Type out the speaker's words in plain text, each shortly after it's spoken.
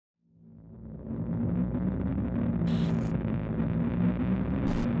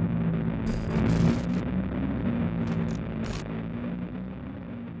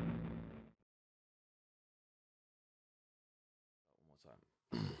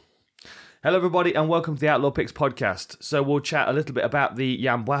Hello, everybody, and welcome to the Outlaw Picks podcast. So we'll chat a little bit about the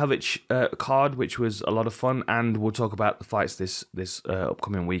Jan Błachowicz card, which was a lot of fun, and we'll talk about the fights this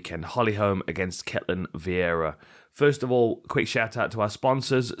upcoming weekend. Holm against Ketlen Vieira. First of all, quick shout out to our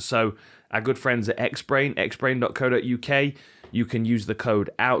sponsors. So our good friends at Xbrain, xbrain.co.uk. You can use the code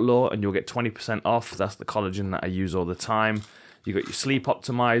OUTLAW and you'll get 20% off. That's the collagen that I use all the time. You got your sleep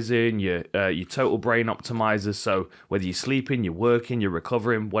optimizing, your total brain optimizers. So whether you're sleeping, you're working, you're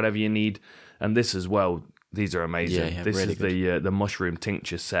recovering, whatever you need. And this as well, these are amazing. Yeah, this really is the mushroom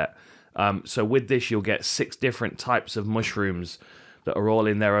tincture set. So with this, you'll get 6 different types of mushrooms that are all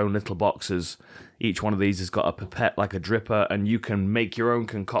in their own little boxes. Each one of these has got a pipette like a dripper, and you can make your own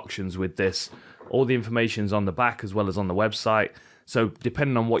concoctions with this. All the information's on the back as well as on the website. So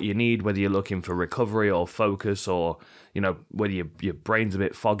depending on what you need, whether you're looking for recovery or focus, or whether your brain's a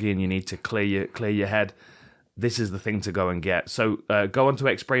bit foggy and you need to clear your head, this is the thing to go and get. So go onto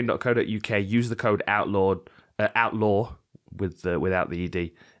xbrain.co.uk, use the code outlaw without the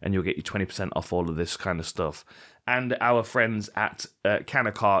ed, and you'll get you 20% off all of this kind of stuff. And our friends at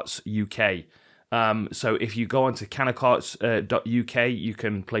Canacarts UK. So if you go onto canacarts.uk, you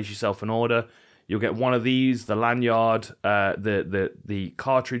can place yourself an order. You'll get one of these, the lanyard, the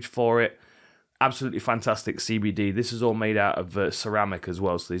cartridge for it. Absolutely fantastic CBD. This is all made out of ceramic as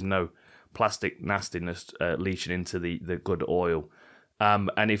well, so there's no plastic nastiness leaching into the good oil.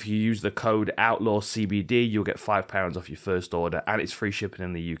 And if you use the code OUTLAWCBD, you'll get £5 off your first order, and it's free shipping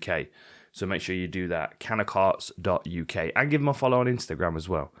in the UK. So make sure you do that, canacarts.uk. And give them a follow on Instagram as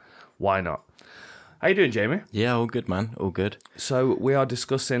well. Why not? How you doing, Jamie? Yeah, all good, man. All good. So we are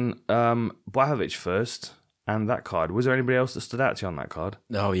discussing Błachowicz first and that card. Was there anybody else that stood out to you on that card?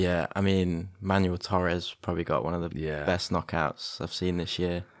 Oh, yeah. I mean, Manuel Torres probably got one of the best knockouts I've seen this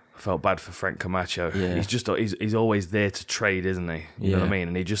year. I felt bad for Frank Camacho. Yeah. He's always there to trade, isn't he? You know what I mean?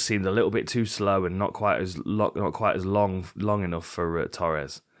 And he just seemed a little bit too slow and not quite as long enough for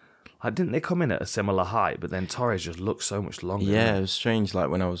Torres. Didn't they come in at a similar height, but then Torres just looked so much longer? Yeah, it was strange.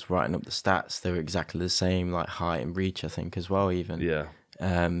 Like when I was writing up the stats, they were exactly the same, like height and reach, I think, as well, even. Yeah.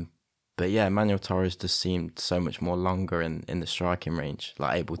 But yeah, Manuel Torres just seemed so much more longer in the striking range,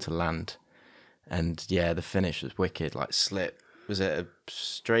 like able to land. And yeah, the finish was wicked, like slip. Was it a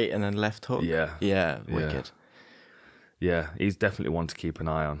straight and a left hook? Yeah. Yeah, wicked. Yeah, he's definitely one to keep an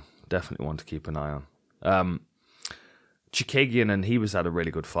eye on. Chookagian and Hughes had a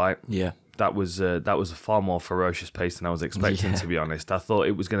really good fight. Yeah. That was a far more ferocious pace than I was expecting, to be honest. I thought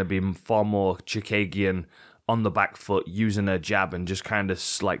it was going to be far more Chookagian on the back foot, using her jab and just kind of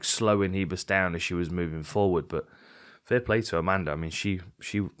like slowing Hughes down as she was moving forward. But fair play to Amanda. I mean, she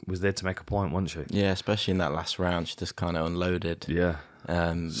was there to make a point, wasn't she? Yeah, especially in that last round. She just kind of unloaded. Yeah.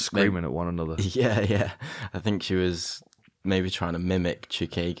 Screaming at one another. Yeah. I think she was maybe trying to mimic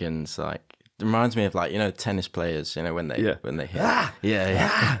Chookagian's, like, it reminds me of, like, tennis players, when they hit. Ah!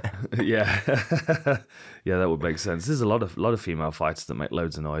 Yeah. Yeah. Yeah, that would make sense. There's a lot of female fighters that make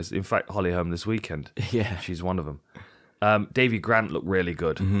loads of noise. In fact, Holm this weekend. Yeah. She's one of them. Davey Grant looked really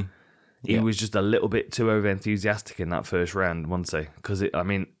good. Mm-hmm. He was just a little bit too over-enthusiastic in that first round, wasn't he? Because, he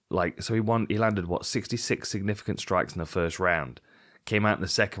landed, 66 significant strikes in the first round. Came out in the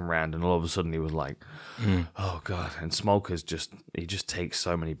second round, and all of a sudden he was like, oh, God. And Smolka's he just takes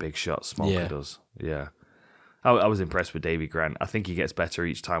so many big shots. Smolka does. Yeah. I was impressed with Davey Grant. I think he gets better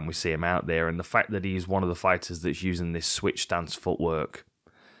each time we see him out there. And the fact that he's one of the fighters that's using this switch stance footwork,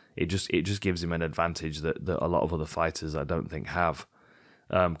 it just gives him an advantage that a lot of other fighters I don't think have.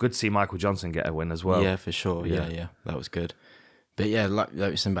 Good to see Michael Johnson get a win as well. Yeah, for sure. Yeah. That was good. But yeah, like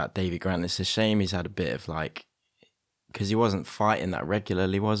you said about Davey Grant, it's a shame he's had a bit of because he wasn't fighting that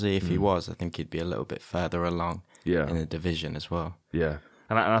regularly, was he? If he was, I think he'd be a little bit further along in the division as well. Yeah,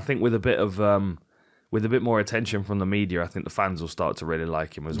 and I think with a bit more attention from the media, I think the fans will start to really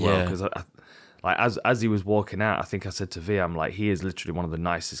like him as well. Because as he was walking out, I think I said to V, I'm like, he is literally one of the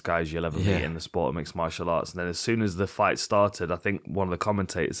nicest guys you'll ever meet in the sport of mixed martial arts. And then as soon as the fight started, I think one of the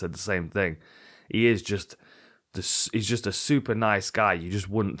commentators said the same thing. He's just a super nice guy. You just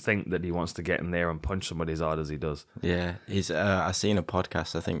wouldn't think that he wants to get in there and punch somebody as hard as he does. Yeah, I seen a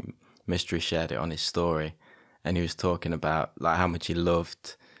podcast, I think Mystery shared it on his story, and he was talking about like how much he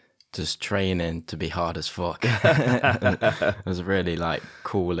loved just training to be hard as fuck. It was a really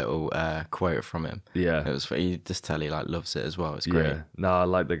cool little quote from him. Yeah, it was. You just tell he loves it as well. It's great. Yeah, no, I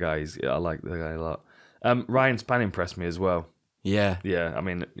like the guy. I like the guy a lot. Ryan Spann impressed me as well. Yeah. I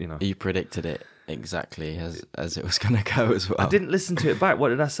mean, you predicted it exactly as it was going to go as well. I didn't listen to it back. What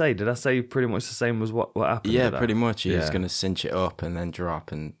did I say? Did I say pretty much the same as what happened? Yeah, pretty much. He was going to cinch it up and then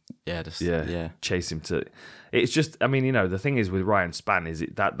drop, and chase him to. It's just, I mean, you know, the thing is with Ryan Spann is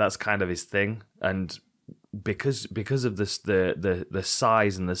that's kind of his thing, and because of this the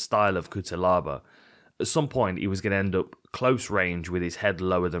size and the style of Cuțelaba, at some point he was going to end up close range with his head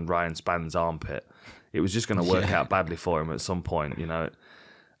lower than Ryan Spann's armpit. It was just going to work out badly for him at some point, you know.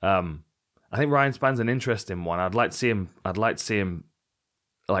 I think Ryan Spann's an interesting one. I'd like to see him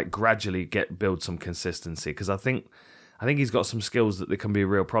like gradually build some consistency, because I think he's got some skills that there can be a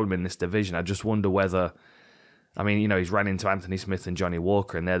real problem in this division. I just wonder whether, I mean, you know, he's ran into Anthony Smith and Johnny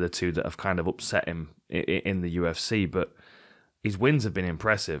Walker, and they're the two that have kind of upset him in the UFC, but his wins have been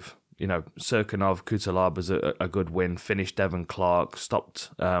impressive. You know, Serkinov, Cuțelaba's a good win, finished Devin Clark,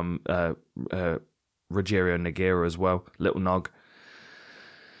 stopped Rogerio Nogueira as well, Little Nog.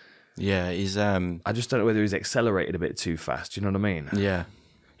 Yeah, he's... I just don't know whether he's accelerated a bit too fast, do you know what I mean? Yeah.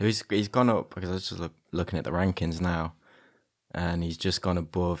 He's gone up, because I was just looking at the rankings now, and he's just gone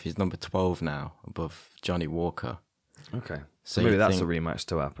above, he's number 12 now, above Johnny Walker. Okay. So maybe that's a rematch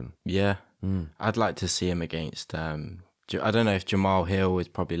to happen. Yeah. I'd like to see him against... I don't know if Jamal Hill is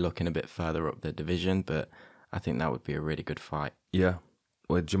probably looking a bit further up the division, but I think that would be a really good fight. Yeah.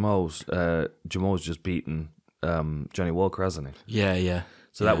 Well, Jamal's just beaten Johnny Walker, hasn't he? Yeah.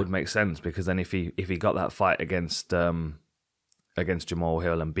 So that would make sense, because then if he got that fight against Jamal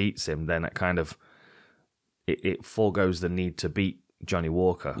Hill and beats him, then it kind of it forgoes the need to beat Johnny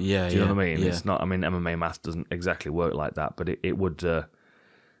Walker. Yeah, do you know what I mean? Yeah. It's not. I mean, MMA math doesn't exactly work like that, but it would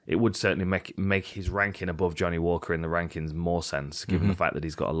certainly make his ranking above Johnny Walker in the rankings more sense, given the fact that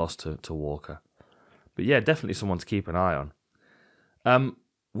he's got a loss to Walker. But yeah, definitely someone to keep an eye on.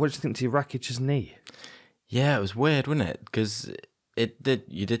 What did you think to Rakic's knee? Yeah, it was weird, wasn't it? Because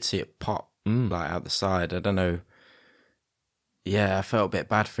you did see it pop like out the side. I don't know. Yeah, I felt a bit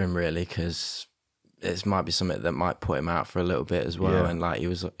bad for him really, because it might be something that might put him out for a little bit as well. Yeah. And like he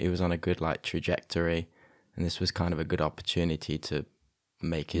was on a good like trajectory, and this was kind of a good opportunity to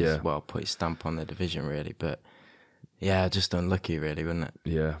make his put his stamp on the division really. But yeah, just unlucky really, wasn't it?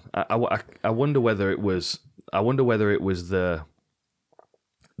 Yeah, I wonder whether it was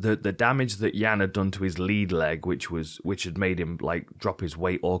the damage that Jan had done to his lead leg, which had made him like drop his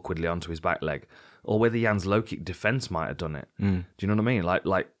weight awkwardly onto his back leg, or whether Jan's low kick defense might have done it. Do you know what I mean? Like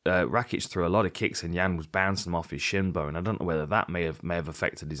Rakić threw a lot of kicks and Jan was bouncing him off his shin bone. I don't know whether that may have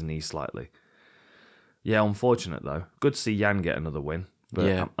affected his knee slightly. Yeah, unfortunate though. Good to see Jan get another win, but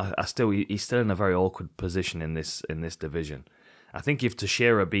yeah. He's still in a very awkward position in this division. I think if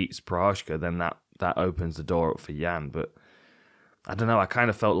Teixeira beats Prochazka, then that opens the door up for Jan, but I don't know. I kind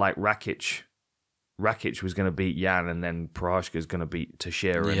of felt like Rakić was going to beat Jan, and then Prochazka is going to beat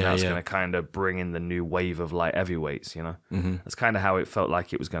Teixeira, and that's going to kind of bring in the new wave of light heavyweights. You know, that's kind of how it felt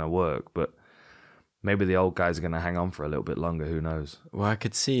like it was going to work. But maybe the old guys are going to hang on for a little bit longer. Who knows? Well, I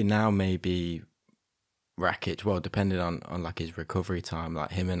could see now maybe Rakić. Well, depending on like his recovery time,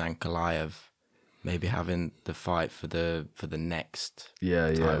 like him and Ankalaev maybe having the fight for the next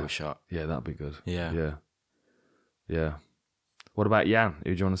title shot. Yeah, that'd be good. Yeah. What about Jan?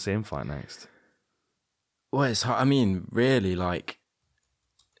 Who do you want to see him fight next? Well, it's hard. I mean, really, like,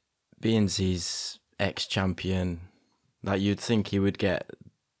 being he's ex-champion, like, you'd think he would get...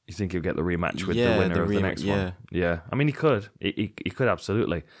 You think he'll get the rematch with the winner of the next one? Yeah. I mean, he could. He could,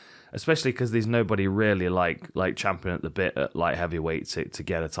 absolutely. Especially because there's nobody really like champion at the bit at light heavyweight to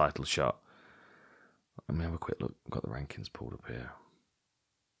get a title shot. Let me have a quick look. I've got the rankings pulled up here.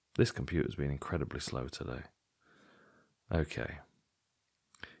 This computer's been incredibly slow today. Okay.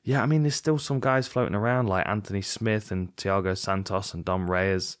 Yeah, I mean, there's still some guys floating around like Anthony Smith and Thiago Santos and Dom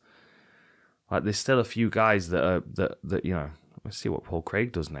Reyes. Like, there's still a few guys that you know. Let's see what Paul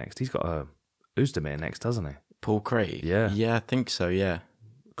Craig does next. He's got Oezdemir next, hasn't he? Paul Craig? Yeah. Yeah, I think so, yeah.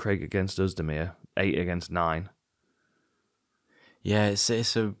 Craig against Oezdemir, 8 against 9. Yeah, it's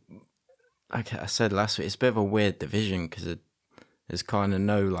like I said last week, it's a bit of a weird division because there's kind of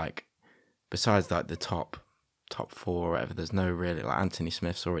no, like, besides like the top 4 or whatever, there's no really, like, Anthony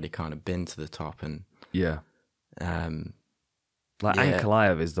Smith's already kind of been to the top, and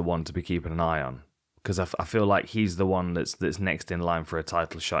Ankalaev is the one to be keeping an eye on, because I feel like he's the one that's next in line for a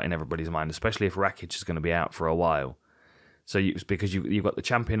title shot in everybody's mind, especially if Rakić is going to be out for a while. So because you've got the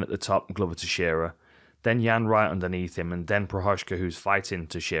champion at the top, Glover Teixeira, then Jan right underneath him, and then Prochazka, who's fighting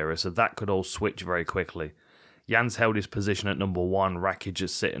Teixeira, so that could all switch very quickly. Jan's held his position at number 1, Rakić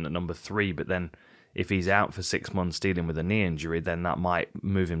is sitting at number 3, but then if he's out for 6 months dealing with a knee injury, then that might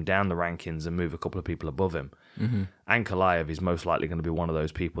move him down the rankings and move a couple of people above him. Ankalaev is most likely going to be one of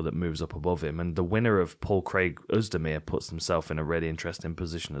those people that moves up above him, and the winner of Paul Craig Oezdemir puts himself in a really interesting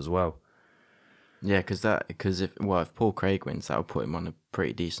position as well. Yeah, because if Paul Craig wins, that'll put him on a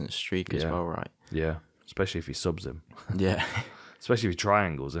pretty decent streak as well, right? Yeah, especially if he subs him. Yeah. Especially if he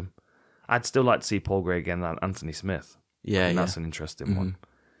triangles him. I'd still like to see Paul Craig against Anthony Smith. Yeah, that's an interesting one.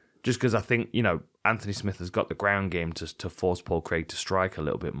 Just because I think, Anthony Smith has got the ground game to force Paul Craig to strike a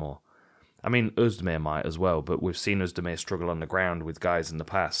little bit more. I mean, Özdemir might as well, but we've seen Özdemir struggle on the ground with guys in the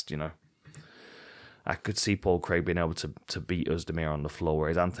past, I could see Paul Craig being able to beat Özdemir on the floor,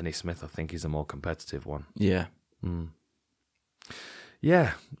 whereas Anthony Smith, I think, is a more competitive one. Yeah.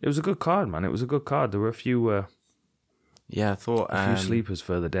 Yeah, it was a good card, man. It was a good card. There were a few... I thought... a few sleepers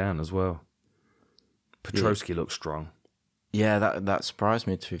further down as well. Petroski looked strong. Yeah, that surprised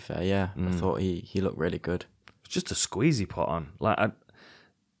me, to be fair, yeah. I thought he looked really good. It's just a squeezy put on. Like,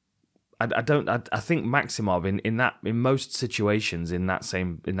 I think Maximov in most situations in that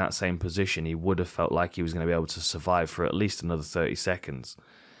same position, he would have felt like he was going to be able to survive for at least another 30 seconds.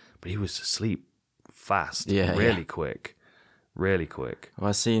 But he was asleep fast, really quick. Really quick. Well,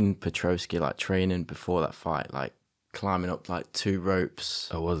 I seen Petroski like training before that fight, like climbing up like 2 ropes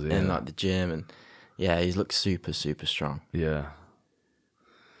in like the gym, and he's looked super, super strong. Yeah.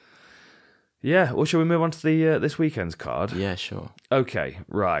 Yeah, well, shall we move on to the this weekend's card? Yeah, sure. Okay,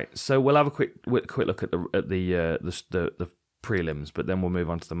 right. So we'll have a quick look at the prelims, but then we'll move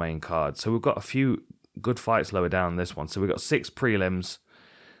on to the main card. So we've got a few good fights lower down this one. So we've got 6 prelims,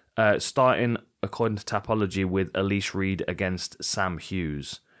 starting according to Tapology with Elise Reed against Sam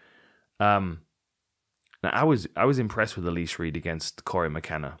Hughes. Now I was impressed with Elise Reed against Corey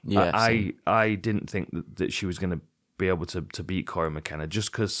McKenna. Yeah, I didn't think that she was going to be able to beat Corey McKenna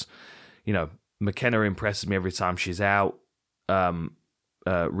just because. McKenna impresses me every time she's out.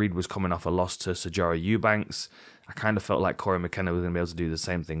 Reed was coming off a loss to Sajara Eubanks. I kind of felt like Corey McKenna was going to be able to do the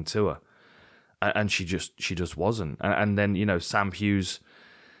same thing to her. And she just wasn't. And then, Sam Hughes,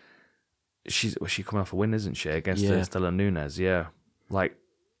 she's coming off a win, isn't she, against Stella Nunes? Yeah. Like,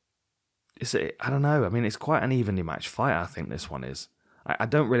 I don't know. I mean, it's quite an evenly matched fight, I think this one is. I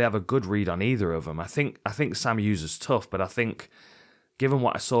don't really have a good read on either of them. I think Sam Hughes is tough, but I think... Given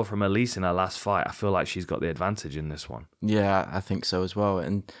what I saw from Elise in her last fight, I feel like she's got the advantage in this one. Yeah, I think so as well.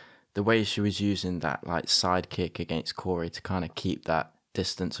 And the way she was using that like side kick against Corey to kind of keep that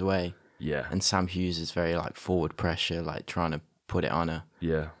distance away. Yeah. And Sam Hughes is very like forward pressure, like trying to put it on her.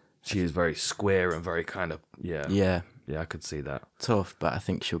 Yeah. She is very square and very kind of, Yeah, I could see that. Tough, but I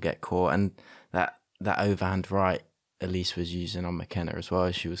think she'll get caught. And that overhand right Elise was using on McKenna as well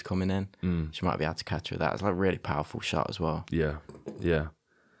as she was coming in. She might be able to catch her with that. It's like a really powerful shot as well. Yeah.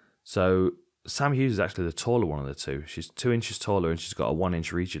 So Sam Hughes is actually the taller one of the two. She's 2 inches taller and she's got a 1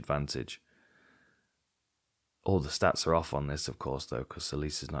 inch reach advantage. All the stats are off on this, of course, though, because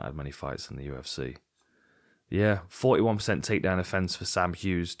Elise has not had many fights in the UFC. Yeah, 41% takedown offense for Sam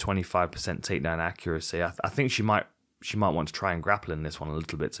Hughes, 25% takedown accuracy. I think she might want to try and grapple in this one a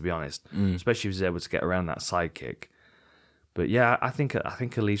little bit, to be honest, especially if she's able to get around that side kick. But yeah, I think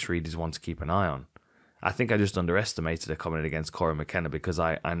Elise Reed is one to keep an eye on. I think I just underestimated her coming in against Corey McKenna because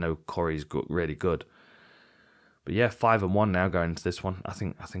I know Corey's really good. But yeah, 5-1 now going into this one. I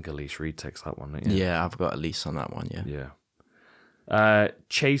think Elise Reed takes that one. Yeah, I've got Elise on that one. Yeah.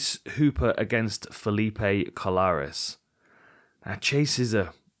 Chase Hooper against Felipe Colares. Now Chase is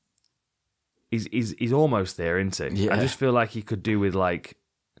he's almost there, isn't he? Yeah. I just feel like he could do with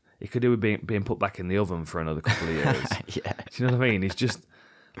being put back in the oven for another couple of years. Yeah. Do you know what I mean? He's just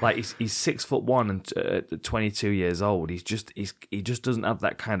like he's 6'1" and 22 years old. He just doesn't have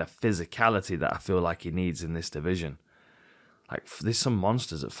that kind of physicality that I feel like he needs in this division. Like there's some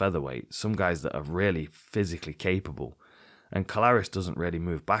monsters at featherweight, some guys that are really physically capable, and Colares doesn't really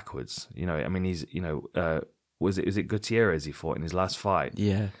move backwards. I mean, he's was it Gutierrez he fought in his last fight?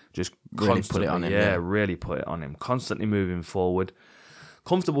 Yeah, just really put it on him. Yeah, really put it on him. Constantly moving forward.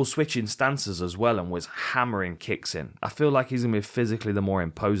 Comfortable switching stances as well, and was hammering kicks in. I feel like he's going to be physically the more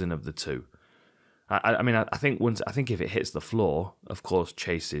imposing of the two. I think if it hits the floor, of course,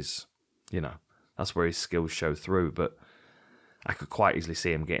 Chase is, that's where his skills show through. But I could quite easily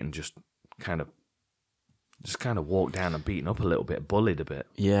see him getting just kind of walked down and beaten up a little bit, bullied a bit.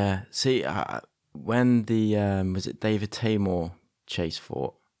 Yeah. See, when the was it David Tamor Chase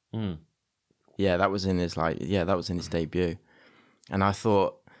fought? Yeah, that was in his debut. And I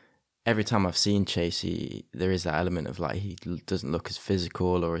thought every time I've seen Chase, there is that element of like he doesn't look as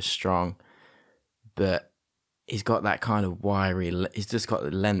physical or as strong, but he's got that kind of wiry. He's just got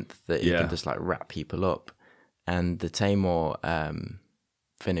the length that he can just like wrap people up. And the Tamor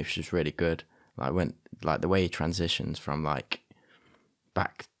finish was really good. Like the way he transitions from like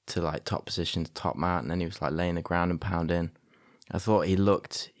back to like top position to top mount, and then he was like laying the ground and pounding. I thought he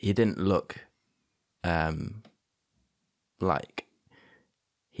didn't look like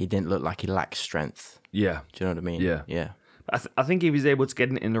he didn't look like he lacked strength. Yeah. Do you know what I mean? Yeah. Yeah. I think if he's able to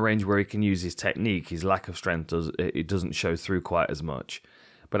get in the range where he can use his technique, his lack of strength doesn't show through quite as much.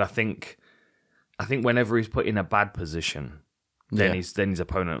 But I think whenever he's put in a bad position, then his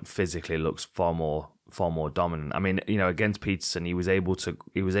opponent physically looks far more dominant. I mean, you know, against Peterson, he was able to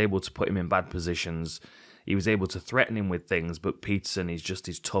put him in bad positions. He was able to threaten him with things, but Peterson is just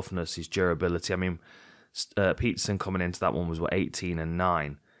his toughness, his durability. I mean, Peterson coming into that one was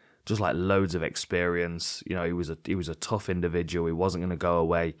 18-9. Just like loads of experience. You know, he was a tough individual. He wasn't going to go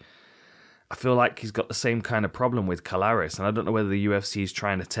away. I feel like he's got the same kind of problem with Colares, and I don't know whether the UFC is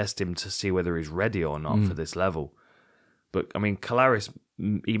trying to test him to see whether he's ready or not for this level. But I mean, Colares,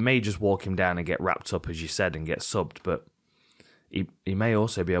 he may just walk him down and get wrapped up, as you said, and get subbed, but he may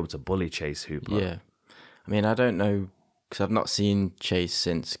also be able to bully Chase Hooper. Yeah. I mean, I don't know, because I've not seen Chase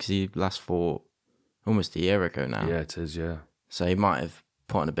since, because he last fought almost a year ago now. Yeah, it is, yeah. So he might have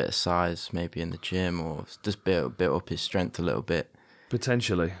put on a bit of size, maybe in the gym, or just built up his strength a little bit.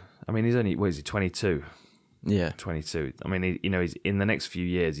 Potentially. I mean, he's only, what is he, 22? Yeah. 22. I mean, he's in the next few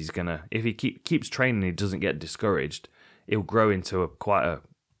years, he's going to, if he keeps training, he doesn't get discouraged, he'll grow into quite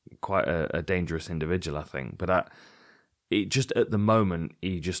a dangerous individual, I think. But it just at the moment,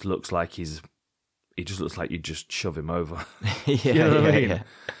 he just looks like you just shove him over. Yeah, you know what I mean? Yeah.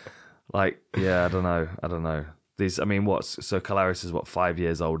 Like, yeah, I don't know. So Colares is 5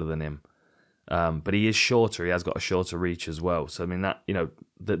 years older than him, but he is shorter. He has got a shorter reach as well. So I mean that, you know,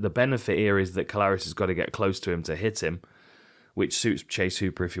 the benefit here is that Colares has got to get close to him to hit him, which suits Chase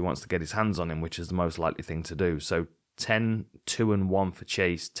Hooper if he wants to get his hands on him, which is the most likely thing to do. So 10-2-1 for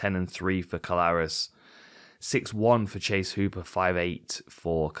Chase, 10-3 for Colares, 6-1 for Chase Hooper, 5'8"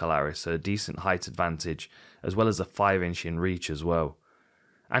 for Colares. So a decent height advantage, as well as a 5-inch in reach as well.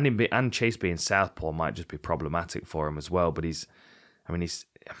 And Chase being southpaw might just be problematic for him as well. But his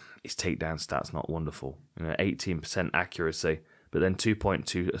takedown stats not wonderful. You know, 18% accuracy, but then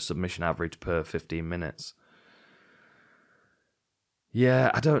 2.2 submission average per 15 minutes.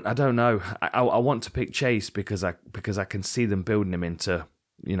 Yeah, I don't know. I want to pick Chase because I can see them building him into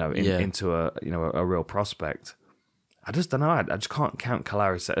into a real prospect. I just don't know. I just can't count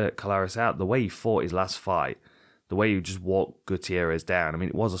Colares out. The way he fought his last fight, the way he just walked Gutierrez down. I mean,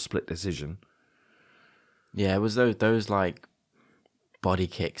 it was a split decision. Yeah, it was those like body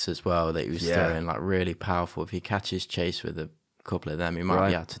kicks as well that he was throwing, like really powerful. If he catches Chase with a couple of them, he might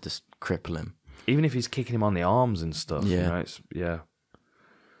be able to just cripple him. Even if he's kicking him on the arms and stuff. Yeah. You know,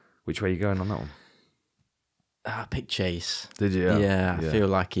 Which way are you going on that one? I picked Chase. Did you? Yeah, I feel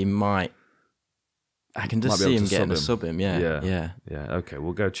like he might. I can just see him getting a sub him. Yeah. Okay,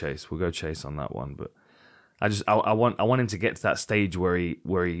 we'll go Chase. We'll go Chase on that one. But I want him to get to that stage where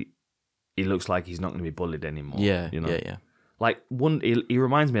he looks like he's not going to be bullied anymore. Yeah, you know? yeah. Like he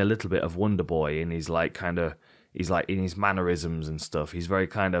reminds me a little bit of Wonder Boy in his like he's like in his mannerisms and stuff. He's very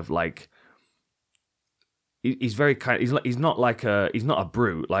kind of like. He's very kind. He's not a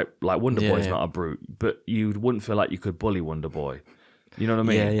brute like Wonder Boy's not a brute, but you wouldn't feel like you could bully Wonder Boy. You know what I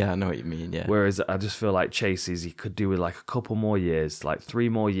mean? Yeah, I know what you mean. Yeah. Whereas I just feel like Chase he could do with like a couple more years, like 3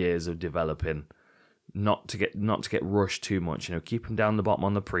 more years of developing, not to get rushed too much. You know, keep him down the bottom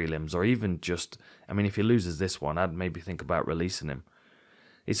on the prelims, or even just. I mean, if he loses this one, I'd maybe think about releasing him.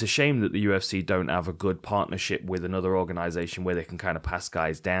 It's a shame that the UFC don't have a good partnership with another organization where they can kind of pass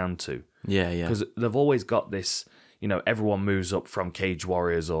guys down to. Yeah. Because they've always got this, you know, everyone moves up from Cage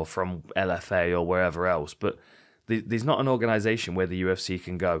Warriors or from LFA or wherever else. But there's not an organization where the UFC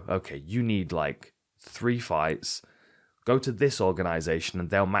can go, okay, you need like 3 fights, go to this organization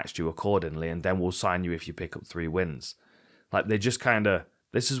and they'll match you accordingly and then we'll sign you if you pick up 3 wins. Like they just kind of,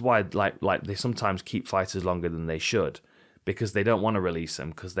 this is why like they sometimes keep fighters longer than they should. Because they don't want to release him,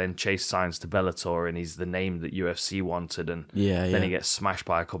 because then Chase signs to Bellator and he's the name that UFC wanted, and then he gets smashed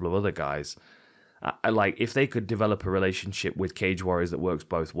by a couple of other guys. Like if they could develop a relationship with Cage Warriors that works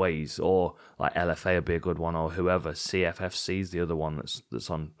both ways, or like LFA would be a good one, or whoever, CFFC is the other one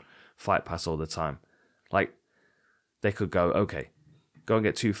that's on Fight Pass all the time. Like they could go, okay, go and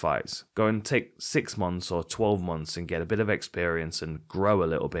get 2 fights, go and take 6 months or 12 months and get a bit of experience and grow a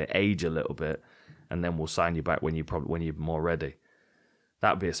little bit, age a little bit. And then we'll sign you back when you're more ready.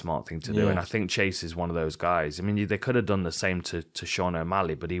 That'd be a smart thing to do. And I think Chase is one of those guys. I mean, they could have done the same to Sean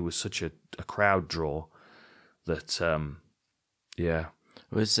O'Malley, but he was such a crowd draw that,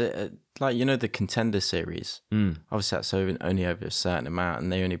 Was it like, you know, the Contender Series? Obviously, that's only over a certain amount,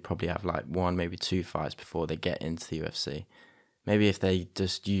 and they only probably have like 1, maybe 2 fights before they get into the UFC. Maybe if they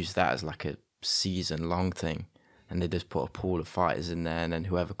just use that as like a season-long thing, and they just put a pool of fighters in there, and then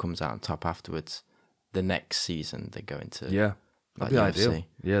whoever comes out on top afterwards, the next season they go into. Yeah, that'd be ideal.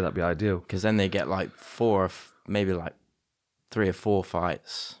 Yeah, that'd be ideal. Because then they get like maybe like 3 or 4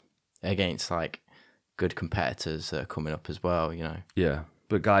 fights against like good competitors that are coming up as well, you know. Yeah,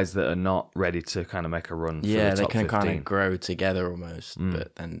 but guys that are not ready to kind of make a run. Yeah, for the top they can 15. kind of grow together almost,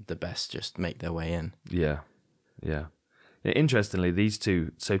 but then the best just make their way in. Yeah. Interestingly, these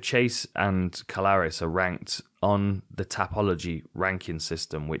two, so Chase and Colares, are ranked on the Tapology ranking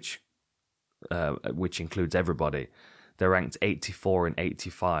system, which includes everybody. They're ranked 84 and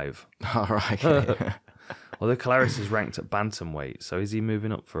 85. All right. Okay. Although Colares is ranked at bantamweight, so is he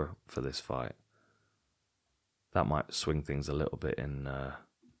moving up for this fight? That might swing things a little bit in...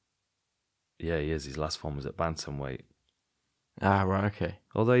 Yeah, he is. His last one was at bantamweight. Ah, right, okay.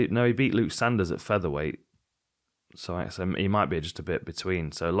 Although, no, he beat Luke Sanders at featherweight, so he might be just a bit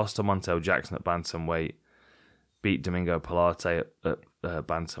between. So lost to Montel Jackson at bantamweight, beat Domingo Pilate at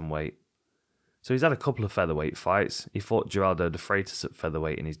bantamweight. So he's had a couple of featherweight fights. He fought Geraldo de Freitas at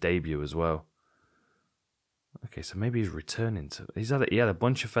featherweight in his debut as well. Okay, so maybe he's returning to... He had a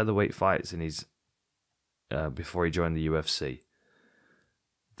bunch of featherweight fights in his before he joined the UFC.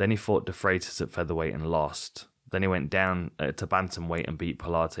 Then he fought de Freitas at featherweight and lost. Then he went down to bantamweight and beat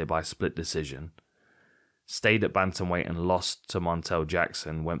Pilate by split decision. Stayed at bantamweight and lost to Montel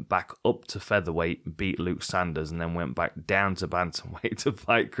Jackson. Went back up to featherweight, beat Luke Sanders, and then went back down to bantamweight to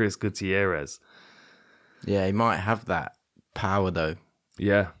fight Chris Gutierrez. Yeah, he might have that power though.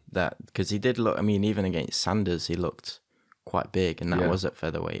 Yeah. Because he did look, I mean, even against Sanders, he looked quite big, and that was at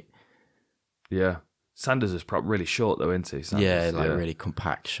featherweight. Yeah. Sanders is really short though, isn't he? Sanders, really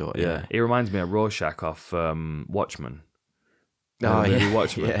compact short. Yeah. He reminds me of Rorschach off Watchmen. Oh, yeah.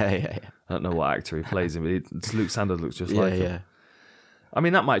 Watchmen. Yeah. I don't know what actor he plays him, but Luke Sanders looks just like him. Yeah. I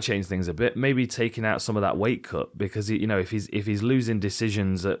mean, that might change things a bit. Maybe taking out some of that weight cut, because if he's losing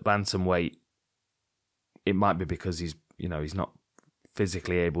decisions at bantamweight, it might be because he's not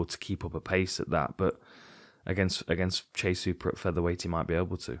physically able to keep up a pace at that. But against Chase Hooper at featherweight, he might be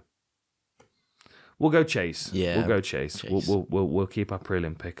able to. We'll go Chase. Yeah, we'll go Chase. We'll keep our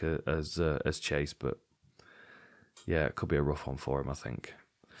prelim pick as Chase, but yeah, it could be a rough one for him, I think.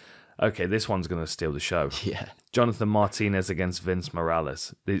 Okay, this one's going to steal the show. Yeah, Jonathan Martinez against Vince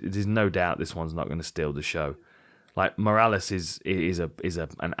Morales. There's no doubt this one's not going to steal the show. Like, Morales is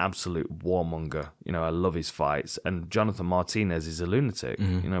an absolute warmonger. I love his fights, and Jonathan Martinez is a lunatic.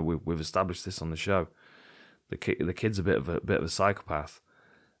 Mm-hmm. We've established this on the show. The kid's a bit of a psychopath.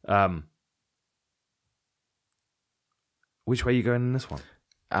 Which way are you going in this one?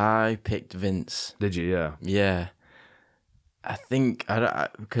 I picked Vince. Did you? Yeah. Yeah. I think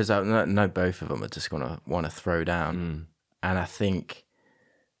because I know both of them are just gonna want to throw down, and I think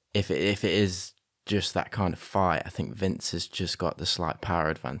if it is just that kind of fight, I think Vince has just got the slight power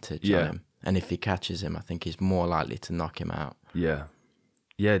advantage on him, and if he catches him, I think he's more likely to knock him out. Yeah.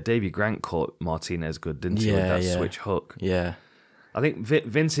 Yeah, Davey Grant caught Martinez good, didn't he, with that switch hook? Yeah. I think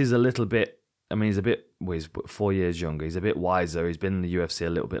Vince is a little bit... I mean, he's 4 years younger. He's a bit wiser. He's been in the UFC a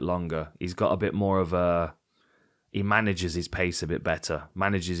little bit longer. He's got a bit more of a... He manages his pace a bit better,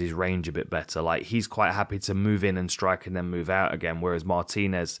 manages his range a bit better. Like, he's quite happy to move in and strike and then move out again, whereas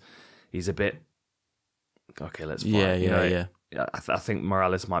Martinez, he's a bit... Okay, let's fight. Yeah. I think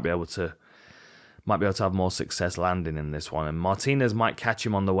Morales might be able to have more success landing in this one. And Martinez might catch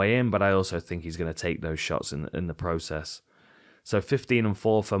him on the way in, but I also think he's going to take those shots in the process. So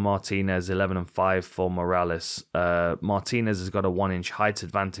 15-4 for Martinez, 11-5 for Morales. Martinez has got a 1-inch height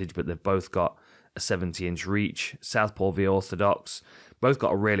advantage, but they've both got a 70-inch reach. Southpaw v Orthodox. Both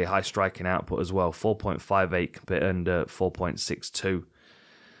got a really high striking output as well, 4.58 and 4.62.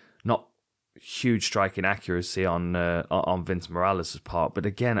 Not huge striking accuracy on Vince Morales' part, but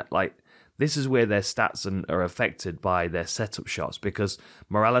again, like, this is where their stats are affected by their setup shots, because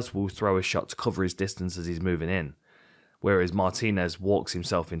Morales will throw a shot to cover his distance as he's moving in, whereas Martinez walks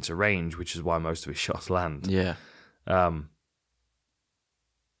himself into range, which is why most of his shots land. Yeah.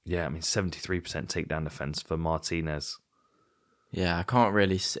 Yeah, I mean, 73% takedown defense for Martinez. Yeah, I can't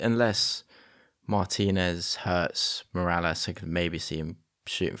really... Unless Martinez hurts Morales, I could maybe see him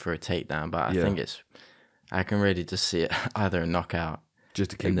shooting for a takedown, but I think I can really just see it either a knockout.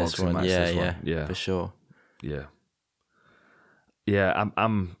 Just a kickboxing match. Yeah, for sure. Yeah. Yeah,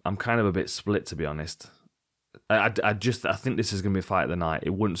 I'm kind of a bit split, to be honest. I think this is going to be a fight of the night.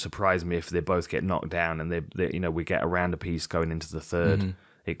 It wouldn't surprise me if they both get knocked down and they we get a round apiece going into the third. Mm-hmm.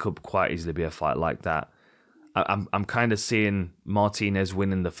 It could quite easily be a fight like that. I'm kind of seeing Martinez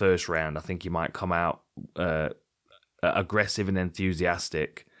winning the first round. I think he might come out aggressive and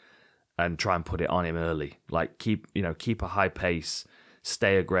enthusiastic and try and put it on him early. Like, keep a high pace,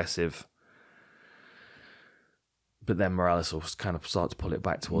 stay aggressive. But then Morales will kind of start to pull it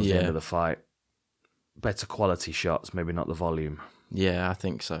back towards the end of the fight. Better quality shots, maybe not the volume. Yeah, I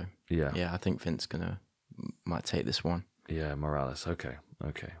think so. Yeah. Yeah, I think Vince might take this one. Yeah, Morales. Okay.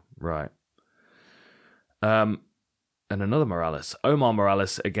 Right. And another Morales. Omar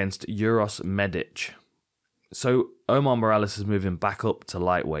Morales against Uroš Medić. So Omar Morales is moving back up to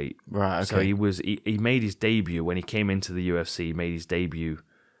lightweight. Right, okay. So he made his debut when he came into the UFC, he made his debut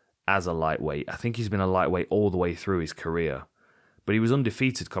as a lightweight. I think he's been a lightweight all the way through his career. But he was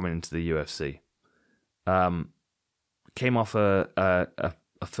undefeated coming into the UFC. Came off a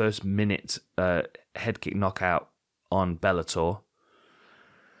first minute head kick knockout on Bellator.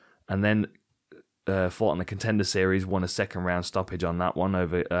 And then fought on the Contender Series, won a second round stoppage on that one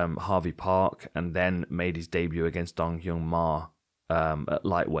over Harvey Park, and then made his debut against Dong Hyun Ma at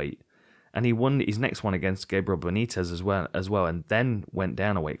lightweight. And he won his next one against Gabriel Benitez as well, and then went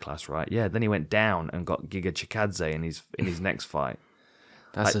down a weight class, right? Yeah, then he went down and got Giga Chikadze in his next fight.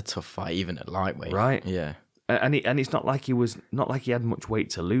 That's a tough fight, even at lightweight. Right? Yeah. And it's not like he had much weight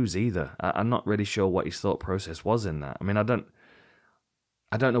to lose either. I'm not really sure what his thought process was in that. I mean, I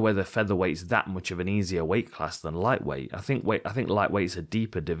don't know whether featherweight's that much of an easier weight class than lightweight. I think lightweight's a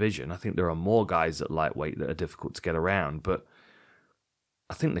deeper division. I think there are more guys at lightweight that are difficult to get around, but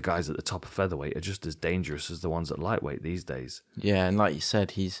I think the guys at the top of featherweight are just as dangerous as the ones at lightweight these days. Yeah, and like you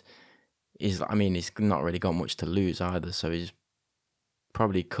said, he's not really got much to lose either, so he's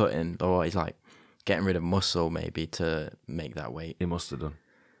probably cutting, or he's like getting rid of muscle maybe to make that weight. He must have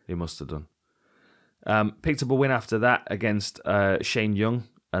done. Picked up a win after that against Shane Young,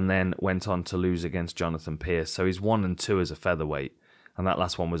 and then went on to lose against Jonathan Pierce. So he's 1-2 as a featherweight, and that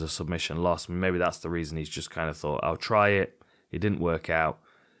last one was a submission loss. I mean, maybe that's the reason he's just kind of thought, I'll try it. It didn't work out.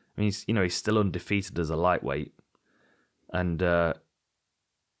 I mean, he's still undefeated as a lightweight, and I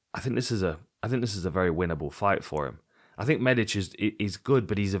think this is a very winnable fight for him. I think Medić is good,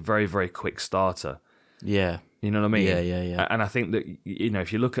 but he's a very, very quick starter. Yeah. You know what I mean? Yeah. And I think that,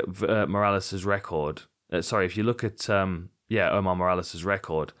 if you look at Morales' record, if you look at Omar Morales'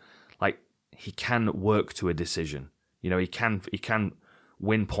 record, like, he can work to a decision. He can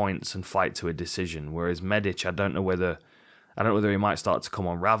win points and fight to a decision. Whereas Medić, I don't know whether he might start to come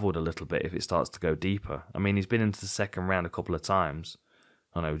unraveled a little bit if it starts to go deeper. I mean, he's been into the second round a couple of times.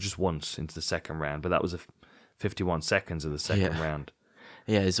 I know, just once into the second round, but that was 51 seconds of the second round.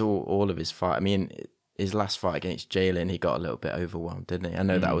 Yeah, it's all of his fight. I mean, his last fight against Jailton, he got a little bit overwhelmed, didn't he? I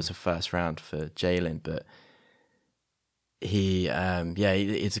know that was the first round for Jailton, but he's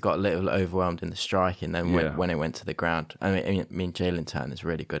got a little overwhelmed in the striking. Then when it went to the ground, I mean, Jailton Turner is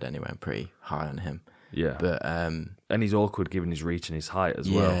really good anyway. I'm pretty high on him. Yeah, but and he's awkward given his reach and his height as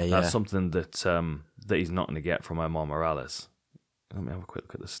well. That's something that he's not going to get from Omar Morales. Let me have a quick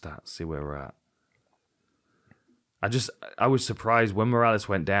look at the stats, see where we're at. I was surprised when Morales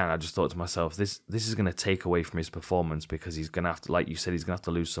went down. I just thought to myself, this is going to take away from his performance, because he's going to have to, like you said, he's going to have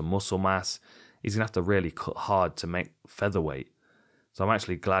to lose some muscle mass. He's going to have to really cut hard to make featherweight. So I'm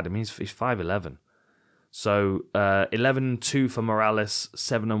actually glad. I mean, he's 5'11". So 11-2 for Morales,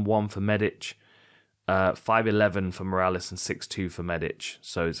 7-1 for Medić, 5'11 for Morales, and 6'2 for Medić.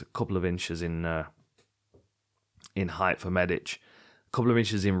 So it's a couple of inches in height for Medić, a couple of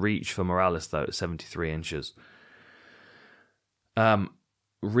inches in reach for Morales though, at 73 inches.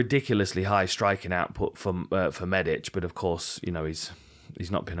 Ridiculously high striking output for Medić, but of course,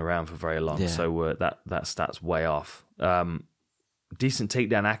 he's not been around for very long, so that stat's way off. Decent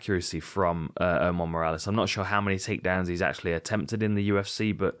takedown accuracy from Omar Morales. I'm not sure how many takedowns he's actually attempted in the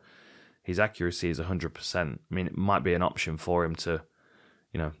UFC, but his accuracy is 100%. I mean, it might be an option for him to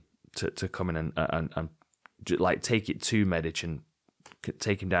come in and like take it to Medić and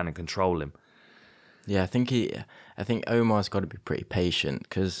take him down and control him. Yeah, I think Omar's got to be pretty patient,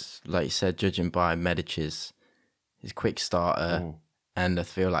 because, like you said, judging by Medic's his quick starter, and I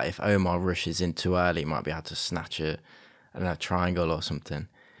feel like if Omar rushes in too early, he might be able to snatch a triangle or something.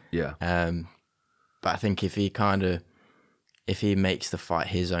 Yeah. But I think if he makes the fight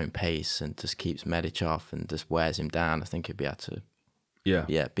his own pace and just keeps Medić off and just wears him down, I think he'll be able to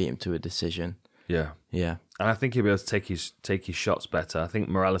beat him to a decision. Yeah. And I think he'll be able to take his shots better. I think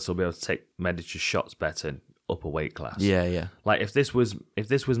Morales will be able to take Medic's shots better in upper weight class. Yeah. Like if this was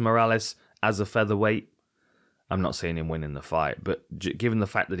Morales as a featherweight, I'm not seeing him winning the fight. But given the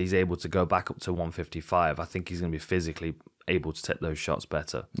fact that he's able to go back up to 155, I think he's going to be physically able to take those shots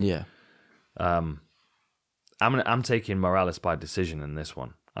better. Yeah. I'm taking Morales by decision in this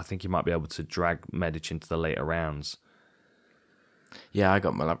one. I think he might be able to drag Medić into the later rounds. Yeah, I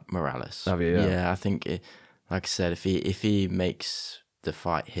got Morales. Have you? Yeah, I think, like I said, if he makes the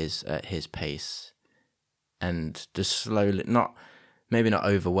fight his pace, and just slowly, maybe not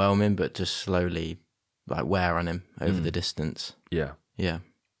overwhelming, but just slowly like wear on him over the distance. Yeah. Yeah.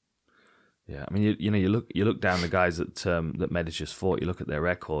 Yeah, I mean, you look down the guys that Medić has fought. You look at their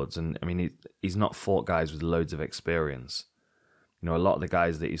records, and I mean, he's not fought guys with loads of experience. You know, a lot of the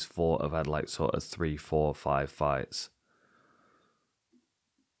guys that he's fought have had like sort of 3, 4, 5 fights.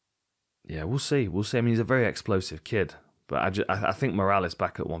 Yeah, we'll see. I mean, he's a very explosive kid, but I think Morales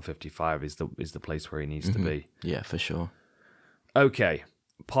back at 155 is the place where he needs to be. Yeah, for sure. Okay,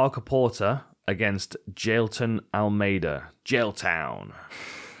 Parker Porter against Jailton Almeida, Jailtown.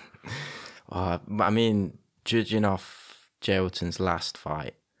 I mean, judging off Jailton's last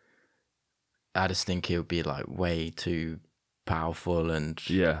fight, I just think he'll be like way too powerful and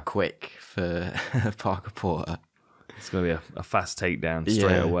quick for Parker Porter. It's going to be a fast takedown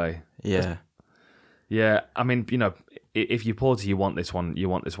straight away. Yeah. Yeah, I mean, you know, if you're Porter, you want this one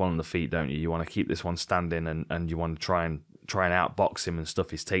on the feet, don't you? You want to keep this one standing and you want to try and outbox him and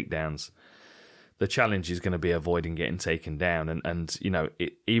stuff his takedowns. The challenge is going to be avoiding getting taken down. And you know,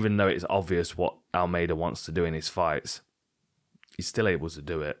 even though it's obvious what Almeida wants to do in his fights, he's still able to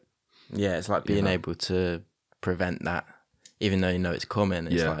do it. Yeah, it's like being able to prevent that. Even though you know it's coming,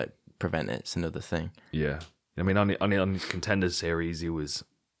 it's like prevent it's another thing. Yeah. I mean, on his Contender series, he was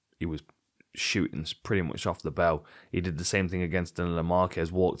shooting pretty much off the bell. He did the same thing against Danilo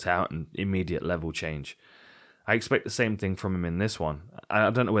Marquez, walked out and immediate level change. I expect the same thing from him in this one.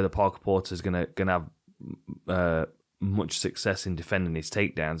 I don't know whether Parker Porter is gonna have much success in defending his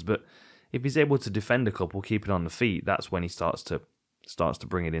takedowns, but if he's able to defend a couple, keep it on the feet, that's when he starts to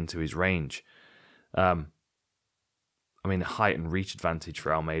bring it into his range. I mean, height and reach advantage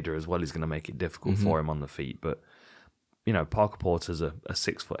for Almeida as well is going to make it difficult for him on the feet. But you know, Parker Porter's a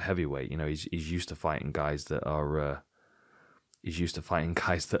 6 foot heavyweight. You know, he's used to fighting guys that are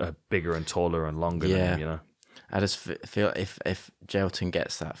bigger and taller and longer than him. You know. I just feel if Jailton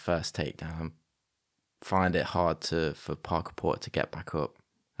gets that first takedown, I find it hard for Parker Porter to get back up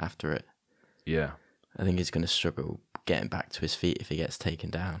after it. Yeah. I think he's going to struggle getting back to his feet if he gets taken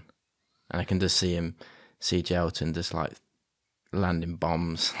down. And I can just see Jailton just like landing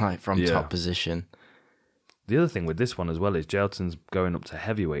bombs like from top position. The other thing with this one as well is Jailton's going up to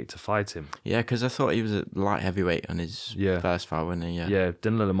heavyweight to fight him. Yeah, because I thought he was a light heavyweight on his first fight, wasn't he? Yeah,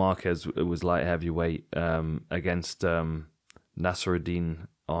 Danilo Marquez was light heavyweight against Nasruddin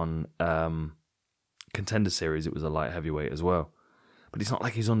on Contender Series. It was a light heavyweight as well. But it's not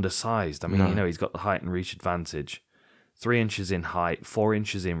like he's undersized. I mean, you know, he's got the height and reach advantage. 3 inches in height, 4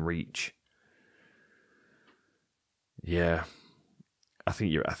 inches in reach. Yeah. I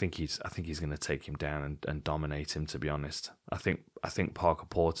think he's going to take him down and dominate him. To be honest, I think Parker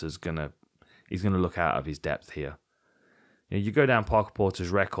Porter's he's gonna look out of his depth here. You know, you go down Parker Porter's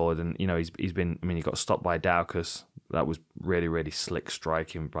record, and you know he's been. I mean, he got stopped by Daukaus. That was really really slick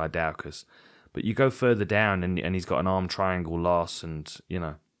striking by Daukaus. But you go further down, and he's got an arm triangle loss, and you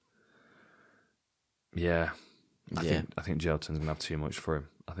know, I think Jailton's gonna have too much for him.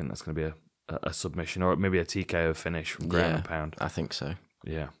 I think that's gonna be a submission or maybe a TKO finish from ground and pound. I think so.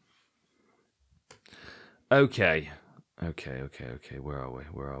 Yeah. Okay. Where are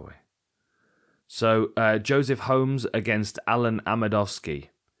we? So Joseph Holmes against Alan Amedovski.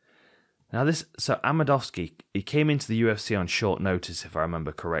 Now Amedovski, he came into the UFC on short notice, if I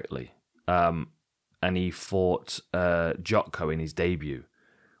remember correctly, and he fought Jotko in his debut,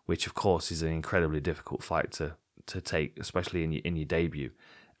 which of course is an incredibly difficult fight to take, especially in your debut,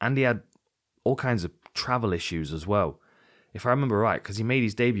 and he had all kinds of travel issues as well, if I remember right, because he made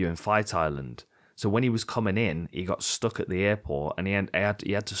his debut in Fight Island. So when he was coming in, he got stuck at the airport, and he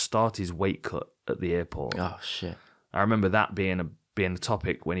had to start his weight cut at the airport. Oh shit! I remember that being a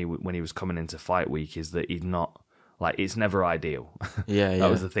topic when he was coming into fight week, is that he's not like, it's never ideal. Yeah,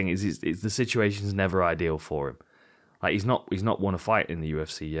 That was the thing. Is the situation's never ideal for him. Like he's not won a fight in the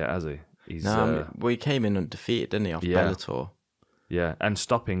UFC yet, has he? He came in undefeated, didn't he, off Bellator? Yeah, and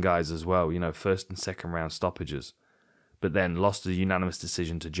stopping guys as well, you know, first and second round stoppages. But then lost a unanimous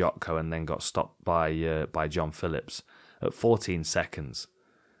decision to Jotko and then got stopped by John Phillips at 14 seconds.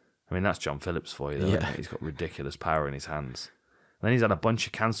 I mean, that's John Phillips for you, though. Yeah. He's got ridiculous power in his hands. And then he's had a bunch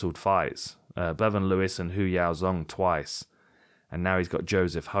of cancelled fights. Bevan Lewis and Hu Yaozong twice. And now he's got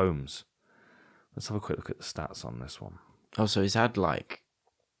Joseph Holmes. Let's have a quick look at the stats on this one. Oh, so he's had like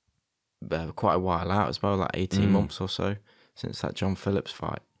quite a while out as well, like 18 months or so since that John Phillips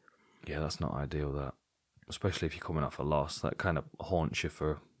fight. Yeah, that's not ideal, that. Especially if you're coming off a loss. That kind of haunts you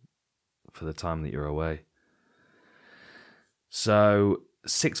for the time that you're away. So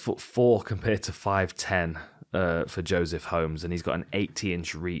 6'4" compared to 5'10" for Joseph Holmes, and he's got an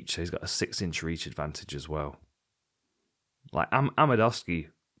 80-inch reach, so he's got a 6-inch reach advantage as well. Like Petroski,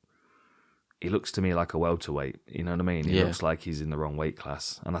 he looks to me like a welterweight. You know what I mean? He looks like he's in the wrong weight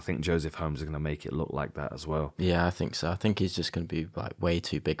class, and I think Joseph Holmes is going to make it look like that as well. Yeah, I think so. I think he's just going to be like way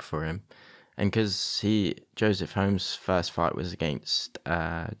too big for him, and because Joseph Holmes' first fight was against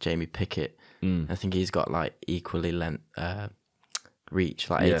Jamie Pickett. I think he's got like equally length reach,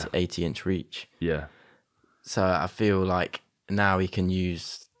 like 80-inch reach. Yeah. So I feel like now he can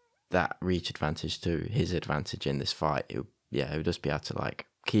use that reach advantage to his advantage in this fight. He'll just be able to like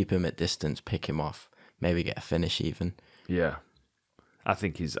keep him at distance, pick him off, maybe get a finish even. Yeah. I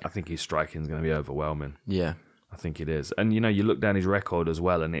think his striking is going to be overwhelming. Yeah. I think it is. And you look down his record as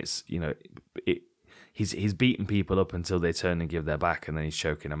well, and it's he's beaten people up until they turn and give their back, and then he's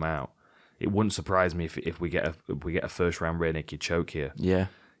choking them out. It wouldn't surprise me if we get a first round rear naked choke here. Yeah.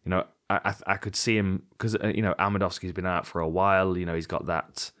 I could see him because Petroski's been out for a while. He's got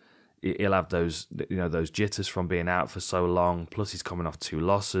that. He'll have those jitters from being out for so long. Plus, he's coming off 2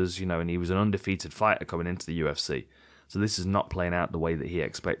 losses. And he was an undefeated fighter coming into the UFC. So this is not playing out the way that he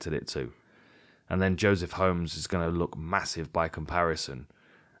expected it to. And then Joseph Holmes is going to look massive by comparison.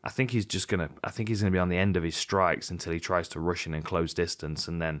 I think he's going to be on the end of his strikes until he tries to rush in and close distance,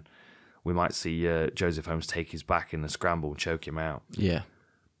 and then we might see Joseph Holmes take his back in the scramble and choke him out. Yeah.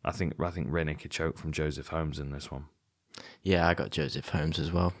 I think Rennie could choke from Joseph Holmes in this one. Yeah, I got Joseph Holmes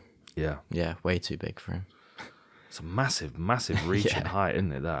as well. Yeah. Yeah, way too big for him. It's a massive reach and height,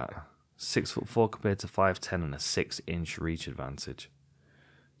 isn't it, that? 6'4" compared to 5'10" and a 6-inch reach advantage.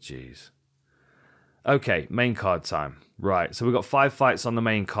 Jeez. Okay, main card time. Right, so we've got 5 fights on the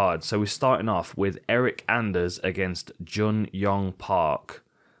main card. So we're starting off with Eryk Anders against Jun-yong Park,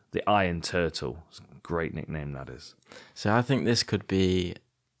 the Iron Turtle. It's a great nickname, that is. So I think this could be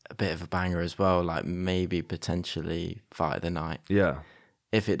a bit of a banger as well, like maybe potentially fight of the night. Yeah.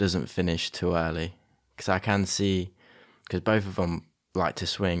 If it doesn't finish too early. Because I can see, because both of them like to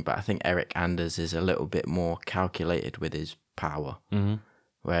swing, but I think Eryk Anders is a little bit more calculated with his power. Mm-hmm.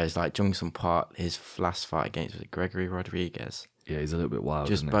 Whereas like Jung-Sung Park, his last fight against Gregory Rodriguez. Yeah, he's a little bit wild,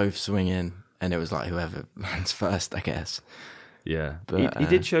 just both swinging, and it was like whoever lands first, I guess. Yeah, but he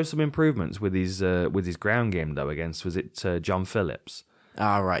did show some improvements with his ground game though. Against, was it John Phillips?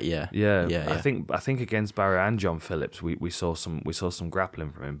 Right, yeah. I think against Barrow and John Phillips, we saw some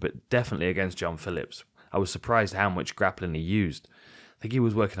grappling from him, but definitely against John Phillips, I was surprised how much grappling he used. I think he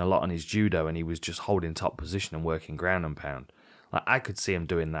was working a lot on his judo, and he was just holding top position and working ground and pound. Like, I could see him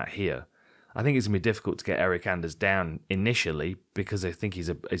doing that here. I think it's gonna be difficult to get Eryk Anders down initially because I think he's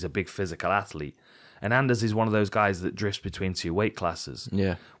a big physical athlete. And Anders is one of those guys that drifts between 2 weight classes.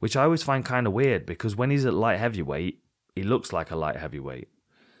 Yeah. Which I always find kind of weird because when he's at light heavyweight, he looks like a light heavyweight.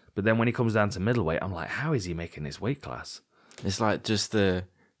 But then when he comes down to middleweight, I'm like, how is he making this weight class? It's like just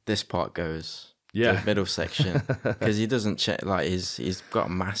this part goes. Yeah. The middle section. Because he doesn't check, like he's got a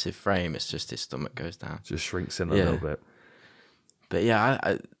massive frame. It's just his stomach goes down. Just shrinks in a little bit. But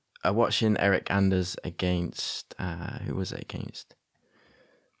yeah, I watching Eryk Anders against, who was it against?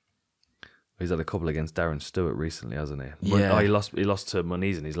 He's had a couple against Darren Stewart recently, hasn't he? Yeah. Oh, he lost to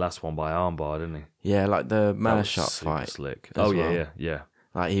Muniz in his last one by armbar, didn't he? Yeah, like the Manashot fight. Slick. Oh well. yeah.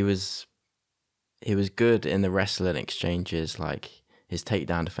 Like he was good in the wrestling exchanges. Like his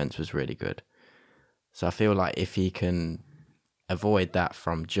takedown defense was really good. So I feel like if he can avoid that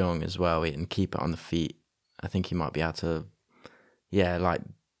from Jung as well and keep it on the feet, I think he might be able to, like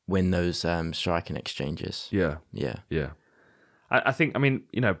win those striking exchanges. Yeah. I think,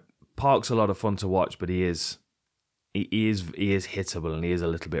 Park's a lot of fun to watch, but he is hittable and he is a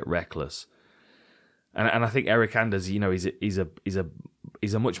little bit reckless. And I think Eryk Anders,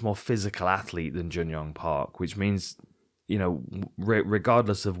 he's a much more physical athlete than Jun-yong Park, which means,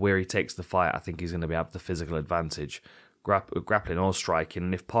 regardless of where he takes the fight, I think he's going to be have the physical advantage, grappling or striking.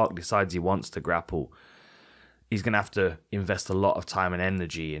 And if Park decides he wants to grapple, he's going to have to invest a lot of time and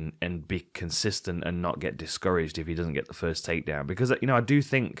energy and be consistent and not get discouraged if he doesn't get the first takedown. Because, I do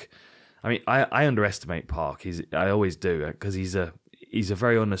think, I underestimate Park. I always do, because he's a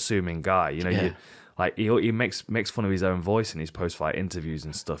very unassuming guy. He makes fun of his own voice in his post-fight interviews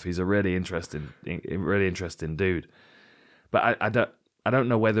and stuff. He's a really interesting dude. But I don't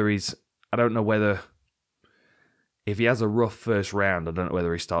know whether if he has a rough first round, I don't know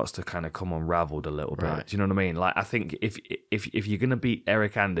whether he starts to kind of come unraveled a little bit. Right. Do you know what I mean? Like, I think if you're going to beat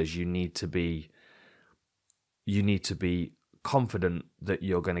Eryk Anders, you need to be confident that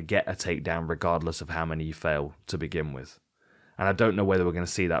you're going to get a takedown regardless of how many you fail to begin with. And I don't know whether we're going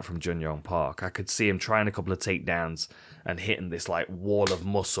to see that from Jun-yong Park. I could see him trying a couple of takedowns and hitting this like wall of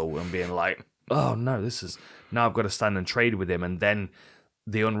muscle and being like, oh no, now I've got to stand and trade with him. And then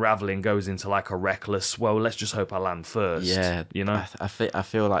the unraveling goes into like a reckless, well, let's just hope I land first. Yeah. You know? I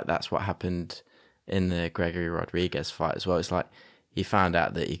feel like that's what happened in the Gregory Rodriguez fight as well. It's like he found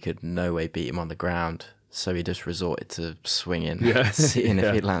out that he could no way beat him on the ground. So he just resorted to swinging, seeing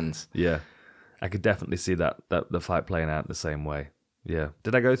if he lands. Yeah. I could definitely see that the fight playing out the same way. Yeah.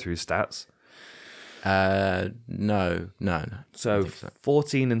 Did I go through stats? No. So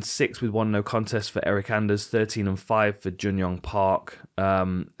 14-6 with 1 no contest for Eryk Anders, 13-5 for Jun-yong Park,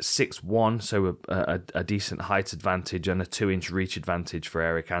 6-1, so a decent height advantage and a 2-inch reach advantage for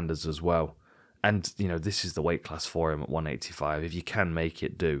Eryk Anders as well. And you know, this is the weight class for him at 185. If you can make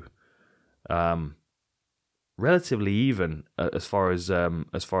it, do. Relatively even as far as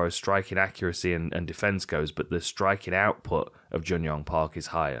striking accuracy and defense goes, but the striking output of Jun-yong Park is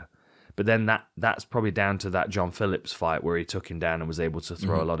higher. But then that's probably down to that John Phillips fight where he took him down and was able to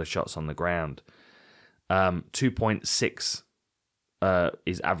throw a lot of shots on the ground. 2.6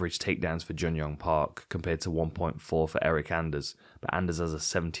 is average takedowns for Jun-yong Park compared to 1.4 for Eryk Anders. But Anders has a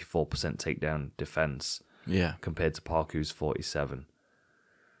 74% takedown defense compared to Park, who's 47.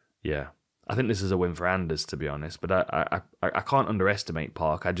 Yeah. I think this is a win for Anders, to be honest, but I can't underestimate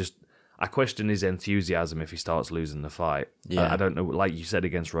Park. I question his enthusiasm if he starts losing the fight. Yeah. I don't know, like you said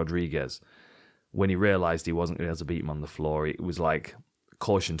against Rodriguez, when he realised he wasn't going to be able to beat him on the floor, it was like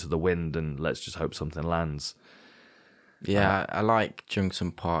caution to the wind and let's just hope something lands. Yeah, I like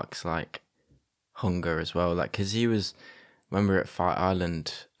Jung-Sung Park's like hunger as well, like because he was, when we were at Fight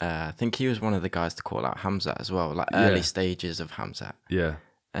Island, I think he was one of the guys to call out Hamzat as well, like early stages of Hamzat. Yeah.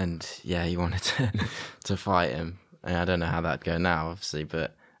 And yeah, he wanted to fight him. And I don't know how that'd go now, obviously,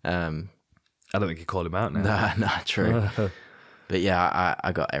 but I don't think you call him out now. No, true. But yeah,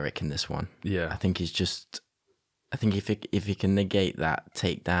 I got Eryk in this one. Yeah, I think if he can negate that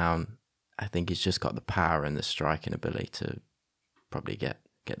takedown, I think he's just got the power and the striking ability to probably get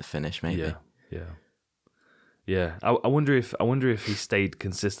the finish. Maybe. Yeah. I wonder if he stayed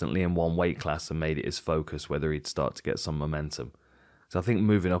consistently in one weight class and made it his focus, whether he'd start to get some momentum. So I think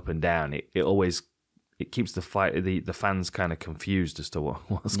moving up and down, it keeps the fight, the fans kind of confused as to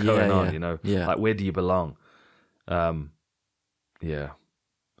what's going on, you know? Yeah. Like, where do you belong? Yeah.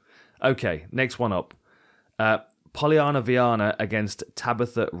 Okay, next one up. Polyana Viana against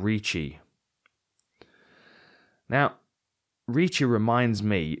Tabitha Ricci. Now, Ricci reminds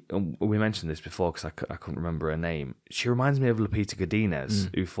me, we mentioned this before because I couldn't remember her name. She reminds me of Lupita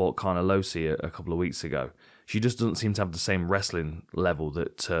Godinez, who fought Carnelossi a couple of weeks ago. She just doesn't seem to have the same wrestling level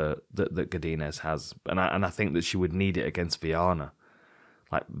that Godinez has, and I think that she would need it against Viana.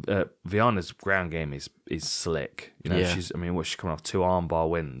 Like Viana's ground game is slick. You know, she's coming off 2 armbar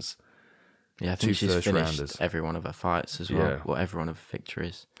wins. Yeah, I think she's finished every one of her fights as well, or every one of her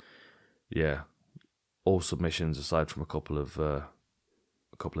victories. Yeah, all submissions aside from a couple of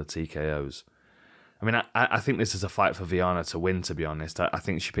TKOs. I mean, I think this is a fight for Viana to win, to be honest. I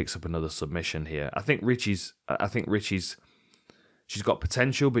think she picks up another submission here. I think Ricci's she's got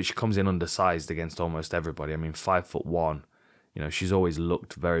potential, but she comes in undersized against almost everybody. I mean, 5'1", you know, she's always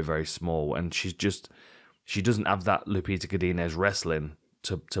looked very, very small, and she doesn't have that Lupita Godinez wrestling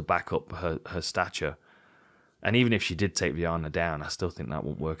to back up her stature. And even if she did take Viana down, I still think that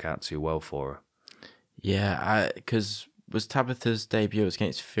won't work out too well for her. Yeah, because was Tabitha's debut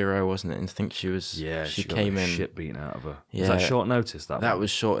against Firo, wasn't it? And I think she was. Yeah, she came got in shit beaten out of her. Yeah, was that short notice? That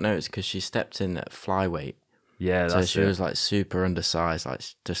was short notice because she stepped in at flyweight. Yeah, so she was like super undersized, like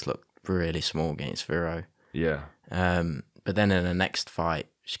just looked really small against Firo. Yeah. But then in the next fight,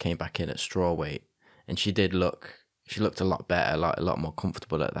 she came back in at strawweight, and she looked a lot better, like a lot more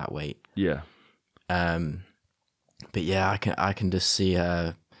comfortable at that weight. Yeah. But yeah, I can just see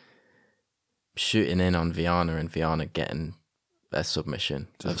her shooting in on Viana and Viana getting a submission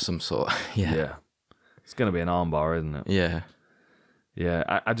of some sort. Yeah. It's going to be an armbar, isn't it? Yeah.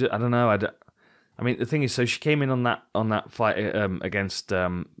 Yeah. I don't know. I mean, the thing is, so she came in on that fight against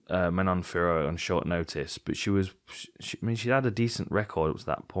Manon Firo on short notice, but she had a decent record up to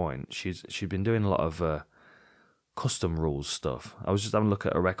that point. She'd been doing a lot of custom rules stuff. I was just having a look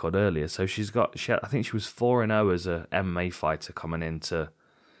at her record earlier. So I think she was 4-0 as a MMA fighter coming into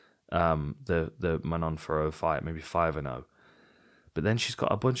the Manon Firo fight, maybe 5-0. But then she's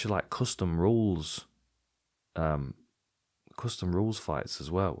got a bunch of like custom rules fights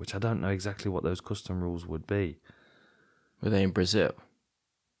as well, which I don't know exactly what those custom rules would be. Were they in Brazil?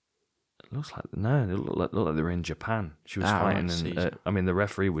 It looks like no. It looked like they were in Japan. She was fighting, and the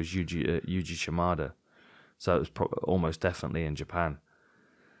referee was Yuji Shimada. So it was almost definitely in Japan.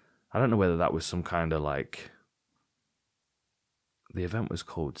 I don't know whether that was some kind of like... The event was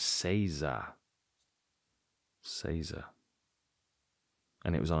called Seiza.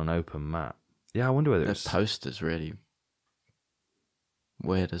 And it was on an open mat. Yeah, I wonder whether it was... The poster's really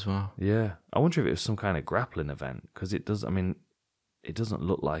weird as well. Yeah. I wonder if it was some kind of grappling event, because it does... I mean, it doesn't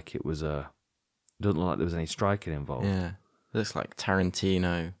look like it was a... It doesn't look like there was any striking involved. Yeah. It looks like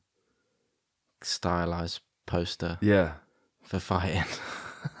Tarantino stylized poster. Yeah. For fighting.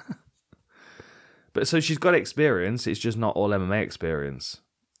 But so she's got experience. It's just not all MMA experience.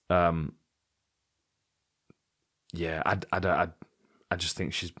 Yeah, I just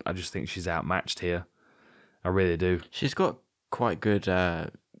think she's outmatched here. I really do. She's got quite good.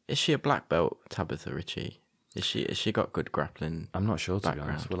 Is she a black belt, Tabitha Ritchie? Is she got good grappling? I'm not sure, to background?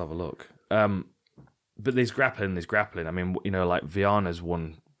 be honest. We'll have a look. But there's grappling. I mean, you know, like Viana's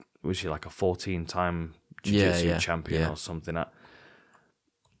won. Was she like a 14-time jiu-jitsu champion or something?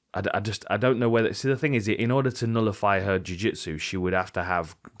 I don't know whether... See, the thing is, in order to nullify her jiu-jitsu, she would have to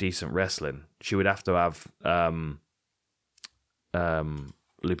have decent wrestling. She would have to have Lupita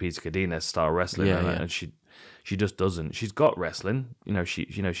Godinez style wrestling, and she just doesn't. She's got wrestling,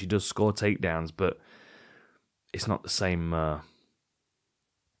 she does score takedowns, but it's not the same.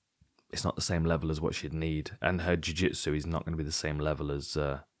 It's not the same level as what she'd need, and her jiu-jitsu is not going to be the same level as.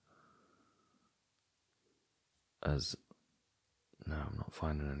 No, I'm not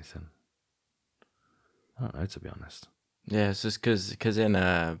finding anything. I don't know, to be honest. Yeah, it's just because in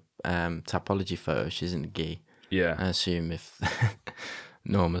a topology photo, she's in the gi. Yeah. I assume if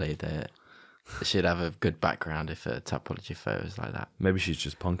normally they should have a good background if a topology photo is like that. Maybe she's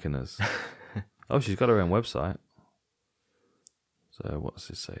just punking us. Oh, she's got her own website. So what's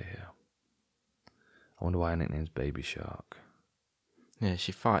this say here? I wonder why her nickname's Baby Shark. Yeah,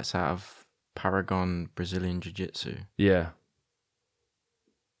 she fights out of Paragon Brazilian Jiu-Jitsu. Yeah.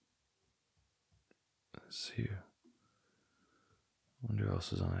 Let's see. I wonder who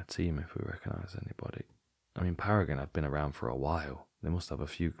else is on our team, if we recognise anybody. I mean, Paragon have been around for a while. They must have a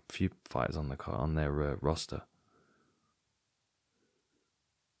few fighters on their roster.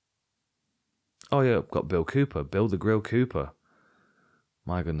 Oh yeah, got Bill Cooper, Bill the Grill Cooper.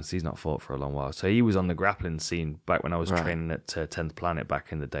 My goodness, he's not fought for a long while. So he was on the grappling scene back when I was training at 10th Planet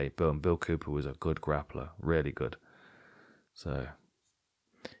back in the day. Bill Cooper was a good grappler, really good. So...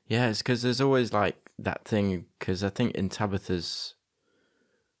 Yeah, it's because there's always like that thing, because I think in Tabitha's,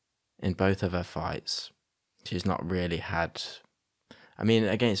 in both of her fights, she's not really had... I mean,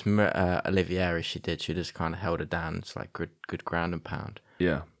 against Oliveira, she just kind of held her down. It's like good ground and pound.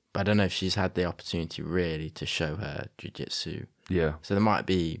 Yeah. But I don't know if she's had the opportunity really to show her jiu-jitsu. Yeah. So there might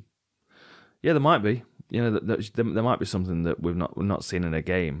be... Yeah, there might be. You know, there might be something that we've not seen in a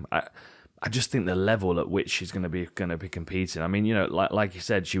game. I just think the level at which she's going to be competing. I mean, you know, like you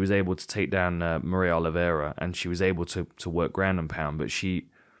said, she was able to take down Maria Oliveira, and she was able to work ground and pound. But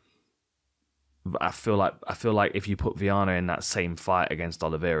I feel like if you put Viana in that same fight against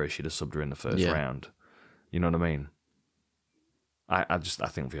Oliveira, she'd have subbed her in the first round. You know what I mean? I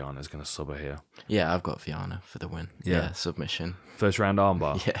think Viana's going to sub her here. Yeah, I've got Viana for the win. Yeah, submission. First round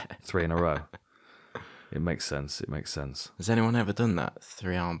armbar. Yeah, 3 in a row. It makes sense. Has anyone ever done that?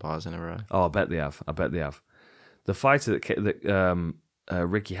 3 arm bars in a row? Oh, I bet they have. The fighter that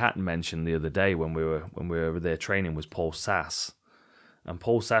Ricky Hatton mentioned the other day when we were over there training was Paul Sass, and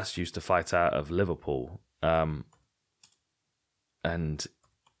Paul Sass used to fight out of Liverpool, and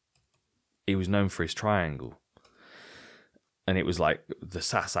he was known for his triangle, and it was like the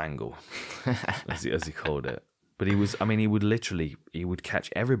Sass angle, as he called it. But he would catch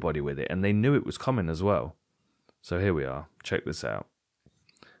everybody with it, and they knew it was coming as well. So here we are. Check this out.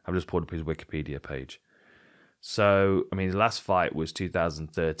 I've just pulled up his Wikipedia page. So, I mean, his last fight was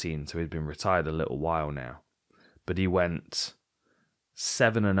 2013, so he'd been retired a little while now. But he went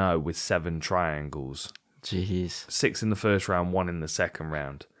 7-0 with 7 triangles. Jeez. 6 in the first round, 1 in the second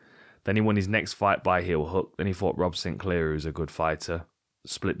round. Then he won his next fight by heel hook. Then he fought Rob St. Clair, who's a good fighter.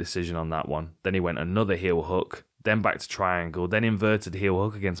 Split decision on that one. Then he went another heel hook, then back to triangle, then inverted heel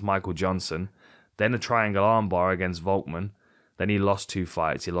hook against Michael Johnson, then a triangle armbar against Volkman. Then he lost 2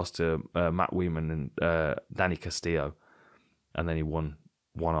 fights. He lost to Matt Weeman and Danny Castillo, and then he won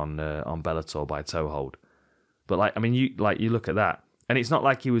on Bellator by toe hold. But you look at that, and it's not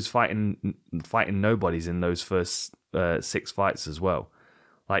like he was fighting nobodies in those first 6 fights as well.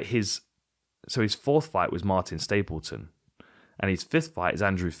 Like his 4th fight was Martin Stapleton. And his 5th fight is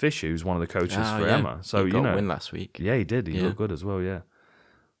Andrew Fisher, who's one of the coaches for Emma. So he got a win last week. Yeah, he did. He looked good as well. Yeah,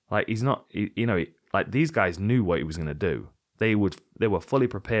 like he's not. Like these guys knew what he was going to do. They were fully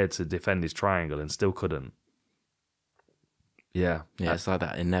prepared to defend his triangle and still couldn't. Yeah. It's like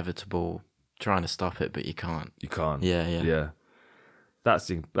that inevitable trying to stop it, but you can't. You can't. Yeah. That's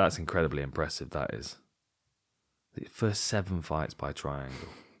incredibly impressive, that is. The first 7 fights by triangle.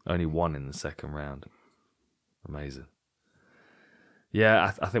 Only 1 in the second round. Amazing.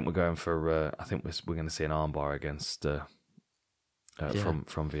 Yeah, I think we're going for. I think we're going to see an armbar against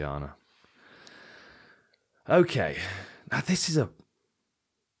from Viana. Okay, now this is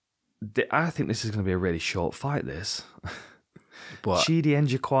I think this is going to be a really short fight. This. What? Chidi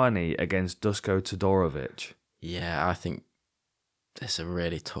Njokuani against Duško Todorović. Yeah, I think it's a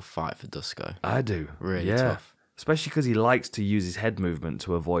really tough fight for Duško. I do. Really tough. Especially because he likes to use his head movement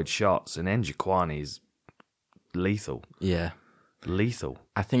to avoid shots, and Njokuani's lethal. Yeah. Lethal.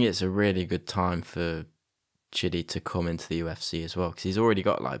 I think it's a really good time for Chidi to come into the UFC as well, because he's already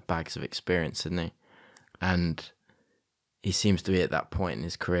got like bags of experience, hasn't he? And he seems to be at that point in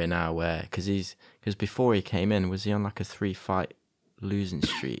his career now where, because before he came in, was he on like a 3-fight losing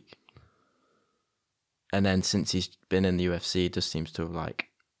streak? And then since he's been in the UFC, he just seems to have like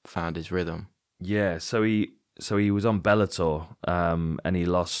found his rhythm. Yeah, so he was on Bellator, and he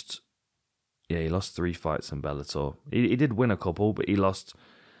lost. Yeah, he lost 3 fights in Bellator. He did win a couple, but he lost.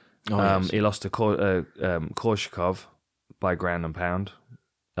 Yes. He lost to Korshakov by ground and pound.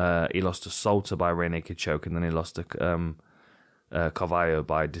 He lost to Salter by rear naked choke, and then he lost to Carvalho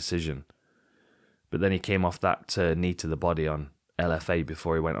by decision. But then he came off that knee to the body on LFA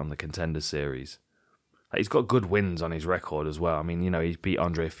before he went on the Contender Series. He's got good wins on his record as well. I mean, he's beat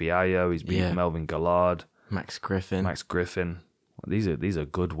Andre Fiallo, he's beat Melvin Gallard, Max Griffin. These are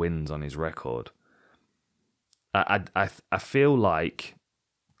good wins on his record. I feel like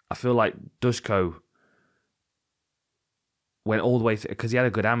Duško went all the way because he had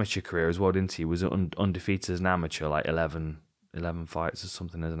a good amateur career as well, didn't he? He was undefeated as an amateur, like 11 fights or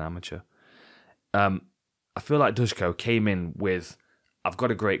something as an amateur. I feel like Duško came in with, I've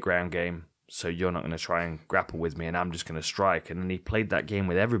got a great ground game, so you're not going to try and grapple with me, and I'm just going to strike. And then he played that game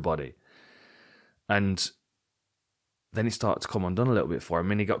with everybody. And then he started to come undone a little bit for him. I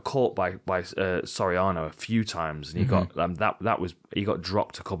mean, he got caught by Soriano a few times, and he got he got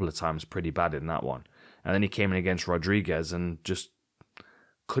dropped a couple of times pretty bad in that one. And then he came in against Rodriguez and just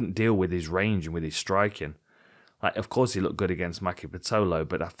couldn't deal with his range and with his striking. Like, of course, he looked good against Maki Pitolo,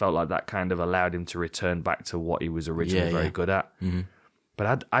 but I felt like that kind of allowed him to return back to what he was originally very good at. Mm-hmm.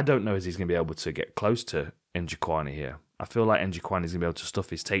 But I don't know if he's going to be able to get close to Njokuani here. I feel like Njokuani is going to be able to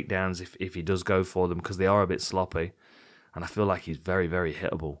stuff his takedowns if he does go for them, because they are a bit sloppy. And I feel like he's very, very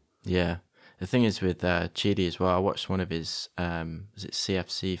hittable. Yeah. The thing is with Chidi as well, I watched one of his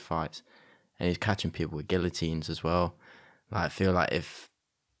CFC fights, and he's catching people with guillotines as well. Like, I feel like if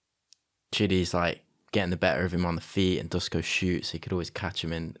Chidi's like getting the better of him on the feet and Duško shoots, he could always catch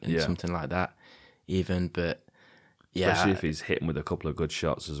him in something like that even. But yeah, especially if he's hitting with a couple of good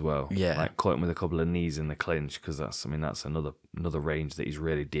shots as well. Yeah, like caught him with a couple of knees in the clinch, because that's another range that he's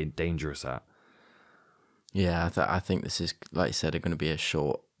really dangerous at. Yeah, I think this is, like you said, going to be a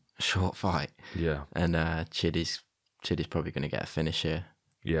short fight. Yeah, and Chidi's probably going to get a finish here.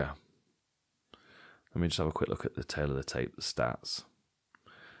 Yeah. Let me just have a quick look at the tail of the tape, the stats.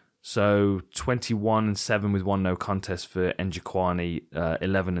 So 21-7 with 1 no contest for Njokuani,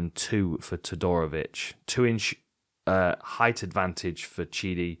 11-2 for Todorović, 2-inch height advantage for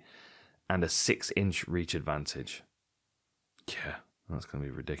Chidi, and a 6-inch reach advantage. Yeah, that's going to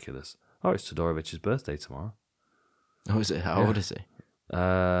be ridiculous. Oh, it's Todorovic's birthday tomorrow. Oh, is it? How old is he?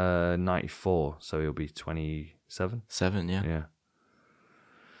 94, so he'll be 27. 7, yeah. Yeah.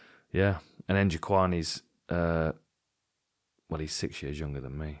 Yeah, and Njokuani's, he's 6 years younger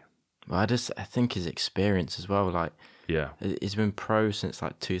than me. Well, I think his experience as well, like, yeah, he's been pro since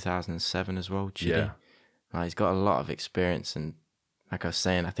like 2007 as well, Chidi. Yeah. Like, he's got a lot of experience, and like I was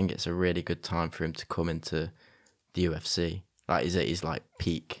saying, I think it's a really good time for him to come into the UFC. Like, he's at his like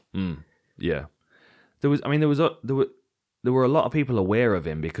peak. Yeah. There were a lot of people aware of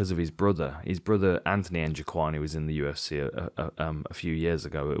him because of his brother. His brother Anthony Njokuani was in the UFC a few years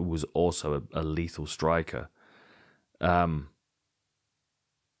ago. It was also a lethal striker. But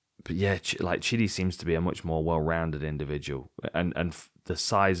yeah, like Chidi seems to be a much more well-rounded individual, and the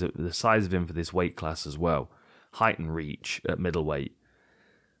size of him for this weight class as well, height and reach at middleweight,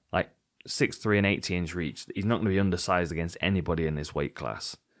 like 6'3" and 80-inch reach. He's not going to be undersized against anybody in this weight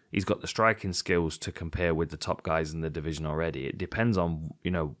class. He's got the striking skills to compare with the top guys in the division already. It depends on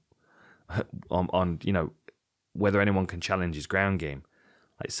whether anyone can challenge his ground game.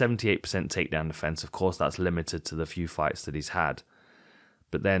 Like 78% takedown defense. Of course, that's limited to the few fights that he's had.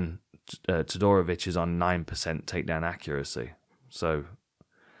 But then Todorović is on 9% takedown accuracy. So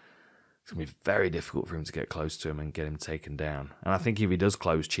it's it's going to be very difficult for him to get close to him and get him taken down. And I think if he does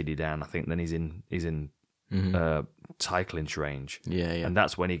close Chidi down, I think then he's in tie clinch range. Yeah. And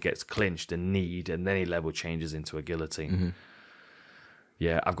that's when he gets clinched and kneed, and then he level changes into a guillotine.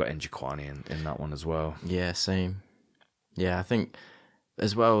 Yeah, I've got Njokuani in that one as well. Yeah, same. Yeah, I think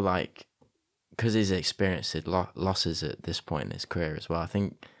as well, like, because he's experienced losses at this point in his career as well, I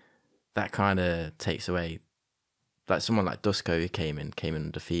think that kind of takes away, like someone like Dusko who came in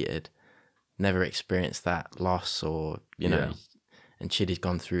undefeated, never experienced that loss, or, you know, and Chidi's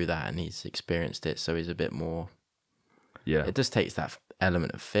gone through that and he's experienced it, so he's a bit more... Yeah. It just takes that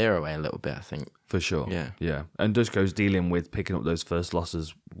element of fear away a little bit, I think. For sure. Yeah. And Dusko's dealing with picking up those first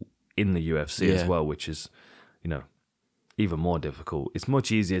losses in the UFC as well, which is, you know, even more difficult. It's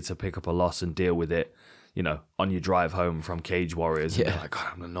much easier to pick up a loss and deal with it, you know, on your drive home from Cage Warriors. And be like, God,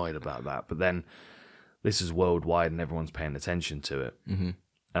 I'm annoyed about that. But then this is worldwide and everyone's paying attention to it.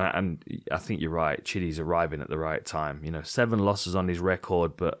 And I think you're right. Chidi's arriving at the right time. You know, 7 losses on his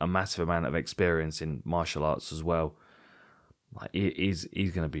record, but a massive amount of experience in martial arts as well. Like he's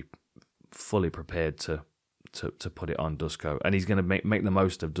going to be fully prepared to put it on Dusko, and he's going to make the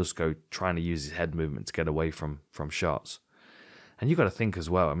most of Dusko trying to use his head movement to get away from shots. And you got to think as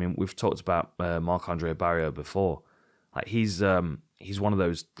well. I mean, we've talked about Marc-Andre Barrios before. Like he's one of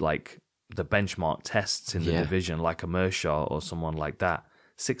those, like, the benchmark tests in the division, like a Mershaw or someone like that.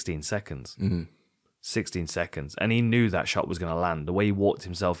 16 seconds. 16 seconds. And he knew that shot was going to land. The way he walked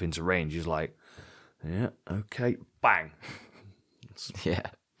himself into range, he's like, yeah, okay, bang.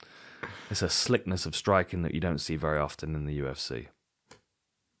 It's a slickness of striking that you don't see very often in the UFC.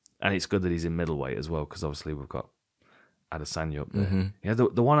 And it's good that he's in middleweight as well, because obviously we've got Adesanya up there. Yeah,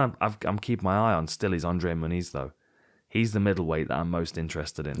 the one I'm keeping my eye on still is Andre Muniz, though. He's the middleweight that I'm most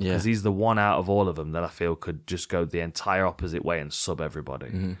interested in, because he's the one out of all of them that I feel could just go the entire opposite way and sub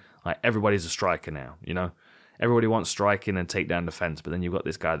everybody. Like, everybody's a striker now, you know? Everybody wants striking and take down defense, but then you've got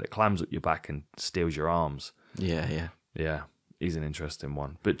this guy that climbs up your back and steals your arms. Yeah, he's an interesting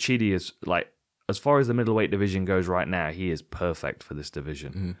one. But Chidi is, like, as far as the middleweight division goes right now, he is perfect for this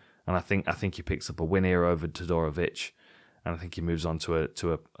division. And I think he picks up a win here over Todorovic, and I think he moves on to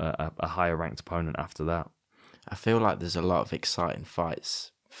a higher ranked opponent after that. I feel like there's a lot of exciting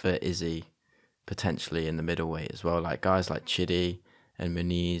fights for Izzy potentially in the middleweight as well. Like guys like Chidi and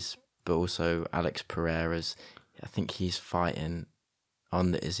Muniz, but also Alex Pereira's. I think he's fighting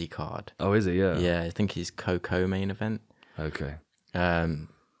on the Izzy card. Oh, is he? Yeah. Yeah, I think he's co-main event. Okay.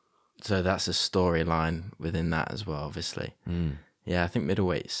 So that's a storyline within that as well, obviously. Yeah, I think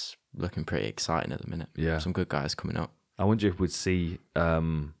middleweight's looking pretty exciting at the minute. Yeah. Some good guys coming up. I wonder if we'd see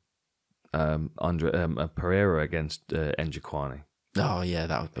Pereira against Njokuani. Oh yeah,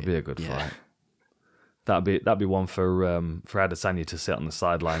 that'd be a good fight. That'd be one for Adesanya to sit on the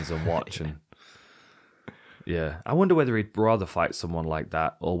sidelines and watch. And yeah, I wonder whether he'd rather fight someone like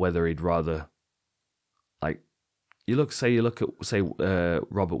that, or whether he'd rather, like, you look at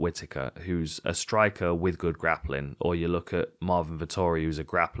Robert Whittaker, who's a striker with good grappling, or you look at Marvin Vettori, who's a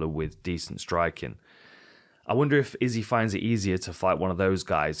grappler with decent striking. I wonder if Izzy finds it easier to fight one of those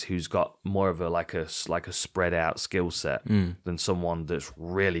guys who's got more of a spread out skill set than someone that's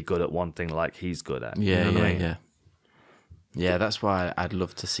really good at one thing like he's good at. Yeah, you know what I mean? Yeah, that's why I'd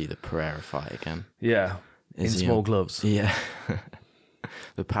love to see the Pereira fight again. Yeah, Izzy in small gloves. Yeah,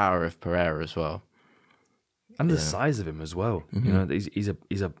 the power of Pereira as well, and the size of him as well. You know, he's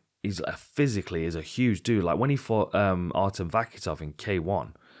physically is a huge dude. Like when he fought Artem Vakitov in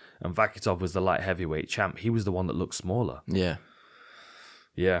K1. And Vakitov was the light heavyweight champ. He was the one that looked smaller. Yeah.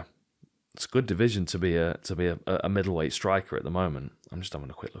 It's a good division to be a middleweight striker at the moment. I'm just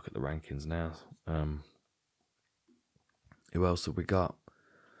having a quick look at the rankings now. Who else have we got?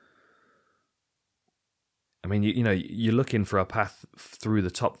 I mean, you know, you're looking for a path through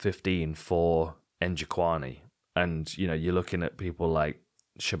the top 15 for Njokuani, and you know, you're looking at people like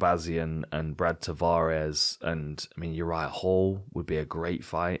Shabazian and Brad Tavares, and I mean, Uriah Hall would be a great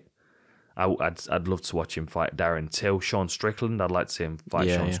fight. I'd love to watch him fight Darren Till. Sean Strickland, I'd like to see him fight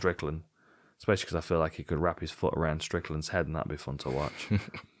Sean Strickland, especially because I feel like he could wrap his foot around Strickland's head, and that'd be fun to watch.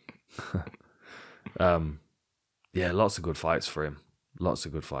 Yeah, lots of good fights for him. We'll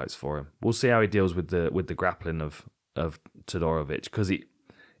see how he deals with the grappling of Todorovic, because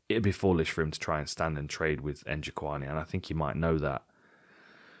it'd be foolish for him to try and stand and trade with Njokuani, and I think he might know that.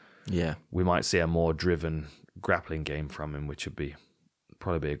 Yeah, we might see a more driven grappling game from him, which would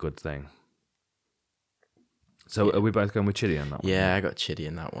probably be a good thing. So are we both going with Chidi on that one? Yeah, I got Chidi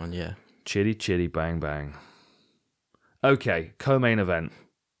in that one, yeah. Chidi, bang, bang. Okay, co-main event.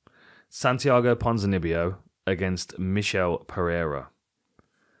 Santiago Ponzinibbio against Michel Pereira.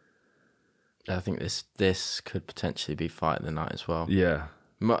 I think this could potentially be fight of the night as well. Yeah.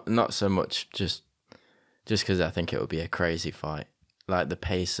 Not so much just because I think it would be a crazy fight. Like the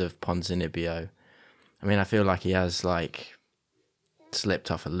pace of Ponzinibbio. I mean, I feel like he has like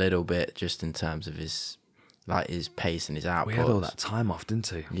slipped off a little bit just in terms of his pace and his output. We had all that time off, didn't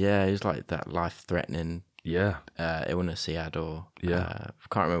he? Yeah, he was like that life-threatening illness he had, or I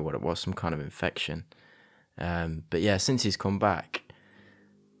can't remember what it was, some kind of infection. But yeah, since he's come back,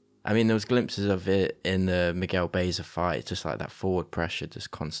 I mean, there was glimpses of it in the Miguel Beza fight, just like that forward pressure,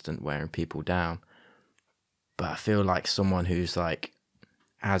 just constant wearing people down. But I feel like someone who's like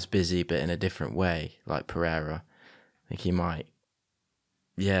as busy but in a different way, like Pereira, I think he might.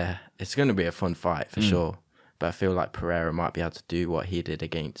 Yeah, it's going to be a fun fight for sure. But I feel like Pereira might be able to do what he did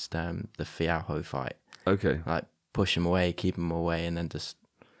against the Fialho fight. Okay. Like push him away, keep him away, and then just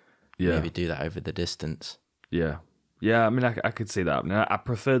maybe do that over the distance. Yeah. Yeah, I mean, I could see that. I mean, I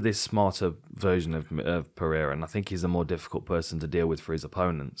prefer this smarter version of Pereira, and I think he's a more difficult person to deal with for his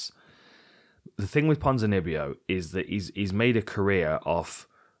opponents. The thing with Ponzinibbio is that he's made a career off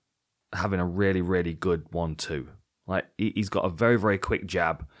having a really, really good 1-2. Like he's got a very, very quick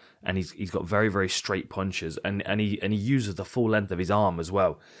jab, and he's got very, very straight punches, and he uses the full length of his arm as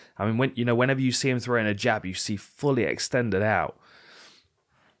well. I mean, whenever you see him throwing a jab, you see fully extended out.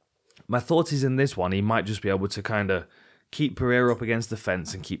 My thought is in this one, he might just be able to kind of keep Pereira up against the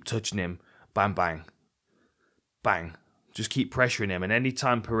fence and keep touching him, bang, bang, bang. Just keep pressuring him, and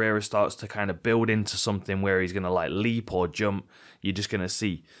anytime Pereira starts to kind of build into something where he's going to like leap or jump, you're just going to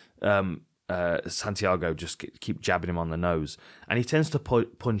see Santiago just keep jabbing him on the nose. And he tends to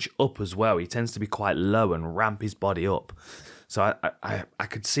punch up as well. He tends to be quite low and ramp his body up. So I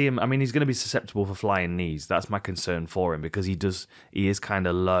could see him. I mean, he's going to be susceptible for flying knees. That's my concern for him, because he is kind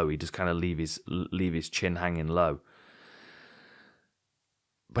of low. He just kind of leave his chin hanging low.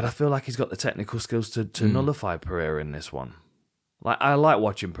 But I feel like he's got the technical skills to nullify Pereira in this one. Like I like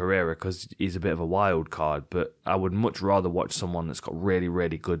watching Pereira because he's a bit of a wild card, but I would much rather watch someone that's got really,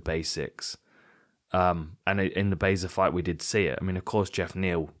 really good basics. And in the Beza fight, we did see it. I mean, of course, Jeff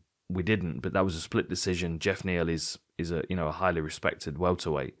Neal, we didn't, but that was a split decision. Jeff Neal is a highly respected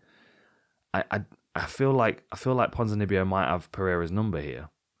welterweight. I feel like Ponzinibbio might have Pereira's number here.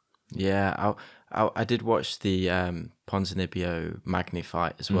 Yeah, I did watch the Ponzinibbio Magny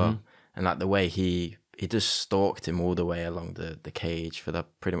fight as well, and like the way he just stalked him all the way along the cage for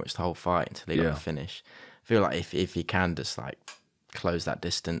pretty much the whole fight until he got the finish. I feel like if he can just like close that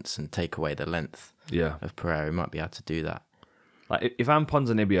distance and take away the length of Pereira, he might be able to do that. Like if I'm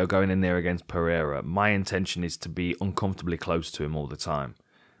Ponzinibbio going in there against Pereira, my intention is to be uncomfortably close to him all the time,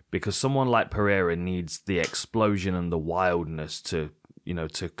 because someone like Pereira needs the explosion and the wildness to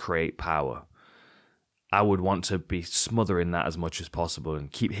create power. I would want to be smothering that as much as possible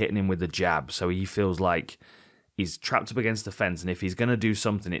and keep hitting him with the jab so he feels like he's trapped up against the fence, and if he's going to do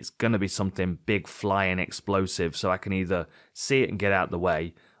something, it's going to be something big, flying, explosive, so I can either see it and get out the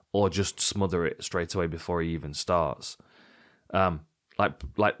way or just smother it straight away before he even starts. Like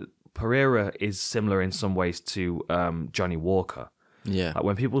Pereira is similar in some ways to Johnny Walker. Yeah. Like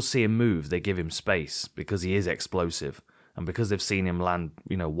when people see him move, they give him space because he is explosive. And because they've seen him land,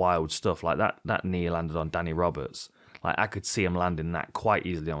 wild stuff like that knee landed on Danny Roberts. Like I could see him landing that quite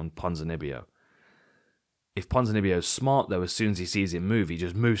easily on Ponzinibbio. If Ponzinibbio's smart, though, as soon as he sees him move, he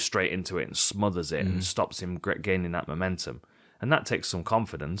just moves straight into it and smothers it and stops him gaining that momentum. And that takes some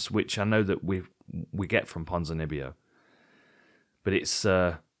confidence, which I know that we get from Ponzinibbio. But it's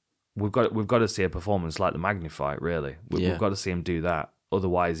we've got to see a performance like the Magny fight, really. We've got to see him do that.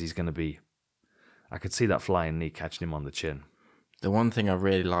 Otherwise, he's going to be. I could see that flying knee catching him on the chin. The one thing I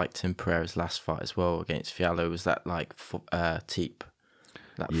really liked in Pereira's last fight as well against Fialho was that teep.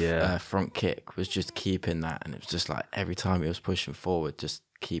 That front kick was just keeping that, and it was just like every time he was pushing forward, just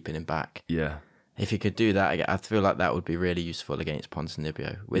keeping him back. Yeah. If he could do that, I feel like that would be really useful against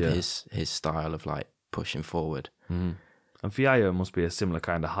Ponzinibbio with his style of like pushing forward. Mm-hmm. And Fialho must be a similar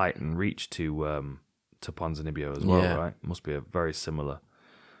kind of height and reach to Ponzinibbio as well, right? Must be a very similar.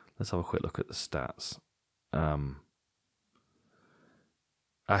 Let's have a quick look at the stats.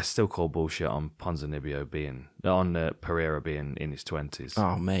 I still call bullshit on Ponzinibbio Pereira being in his 20s.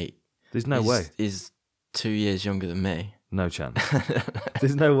 Oh, mate. There's no way. He's 2 years younger than me. No chance.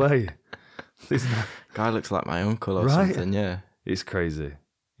 There's no way. Guy looks like my uncle or something, yeah. It's crazy.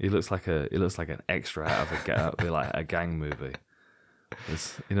 He looks like an extra out of a gang movie.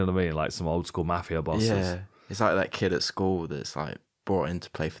 You know what I mean? Like some old school mafia bosses. Yeah. It's like that kid at school that's like brought in to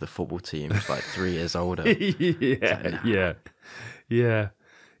play for the football team. He's like 3 years older. Yeah.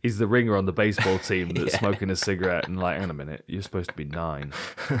 He's the ringer on the baseball team that's smoking a cigarette and like, hang on a minute, you're supposed to be 9.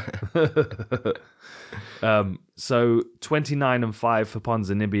 So 29-5 for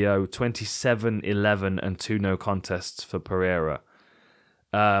Ponzinibbio, 27-11 and 2 no contests for Pereira.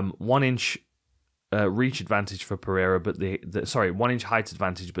 1 inch reach advantage for Pereira, but 1 inch height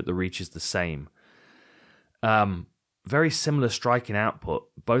advantage, but the reach is the same. Very similar striking output.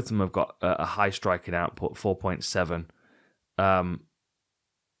 Both of them have got a high striking output, 4.7.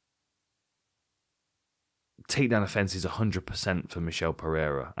 Takedown offense is 100% for Michel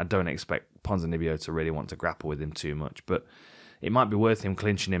Pereira. I don't expect Ponzinibbio to really want to grapple with him too much, but it might be worth him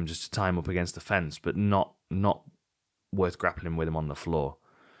clinching him just to tie him up against the fence, but not worth grappling with him on the floor.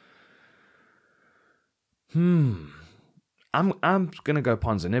 I'm gonna go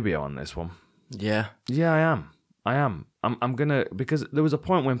Ponzinibbio on this one. Yeah. Yeah, I am. I'm gonna, because there was a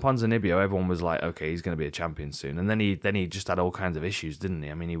point when Ponzinibbio, everyone was like, okay, he's gonna be a champion soon, and then he just had all kinds of issues, didn't he?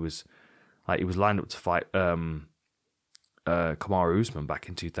 I mean, he was lined up to fight Kamaru Usman back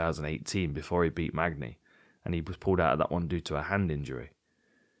in 2018 before he beat Magny, and he was pulled out of that one due to a hand injury.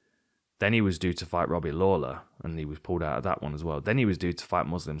 Then he was due to fight Robbie Lawler, and he was pulled out of that one as well. Then he was due to fight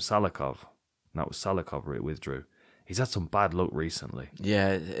Muslim Salikov, and that was Salikov who withdrew. He's had some bad luck recently. Yeah,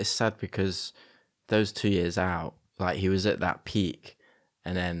 it's sad because those 2 years out, like he was at that peak,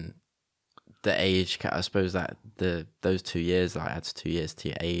 and then the age, I suppose that those 2 years like adds 2 years to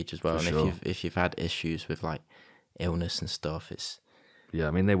your age as well. For and sure. if you've had issues with like illness and stuff, it's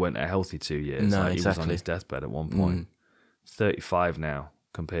I mean they weren't a healthy 2 years. No, like, exactly. He was on his deathbed at one point. 35 now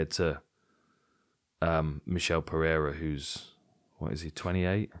compared to Michel Pereira, who's what is he,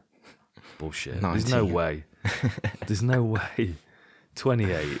 28? Bullshit. 19. There's no way. There's no way.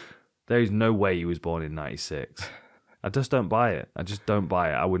 28. There is no way he was born in 96. I just don't buy it. I just don't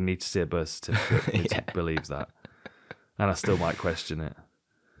buy it. I would need to see a birth certificate to believe that, and I still might question it.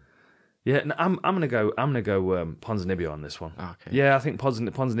 Yeah, no, I'm gonna go Ponzinibbio on this one. Okay. Yeah, I think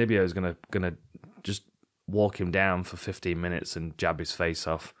Ponzinibbio is gonna just walk him down for 15 minutes and jab his face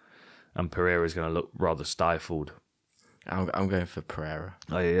off, and Pereira is gonna look rather stifled. I'm going for Pereira.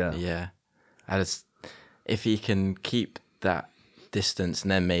 Oh yeah. Yeah. If he can keep that distance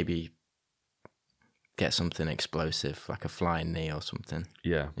and then maybe get something explosive, like a flying knee or something.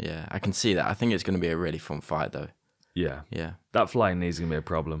 Yeah. Yeah, I can see that. I think it's going to be a really fun fight, though. Yeah. Yeah. That flying knee is going to be a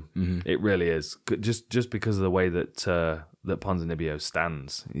problem. Mm-hmm. It really is. Just because of the way that Ponzinibbio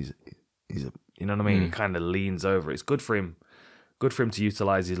stands. He's you know what I mean? He kind of leans over. It's good for him to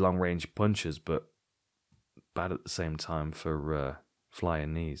utilize his long range punches, but bad at the same time for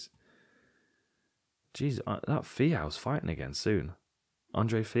flying knees. Jeez, that Fial's fighting again soon.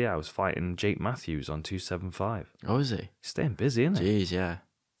 Andre Fial's fighting Jake Matthews on 275. Oh, is he? He's staying busy, isn't he? Jeez, yeah.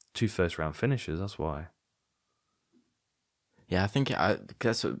 2 first-round finishes, that's why. Yeah, I think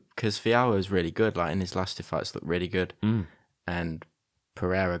that's because Fial was really good. Like in his last 2 fights, looked really good, and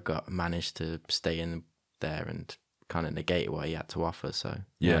Pereira managed to stay in there and kind of negate what he had to offer. So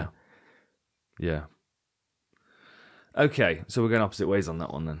yeah. Okay, so we're going opposite ways on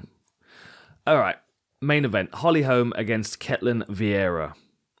that one then. All right, main event: Holly Holm against Ketlen Vieira.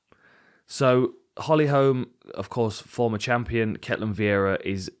 So Holly Holm, of course, former champion. Ketlen Vieira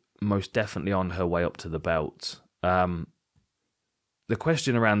is most definitely on her way up to the belt. The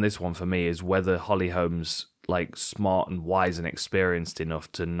question around this one for me is whether Holly Holm's like smart and wise and experienced enough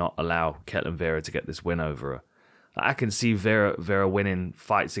to not allow Ketlen Vieira to get this win over her. I can see Vieira winning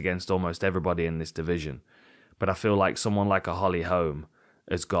fights against almost everybody in this division, but I feel like someone like a Holly Holm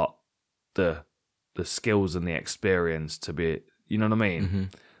has got the skills and the experience to be, you know what I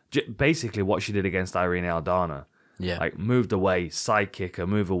mean? Mm-hmm. Basically what she did against Irene Aldana. Yeah. Like moved away, side kicker,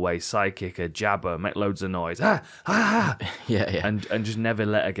 move away, side kicker, jabber, make loads of noise. Yeah. And just never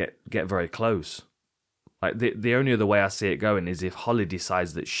let her get very close. Like the only other way I see it going is if Holly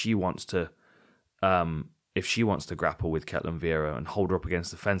decides that she wants to grapple with Ketlen Vieira and hold her up against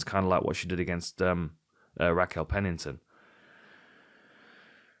the fence, kind of like what she did against Raquel Pennington.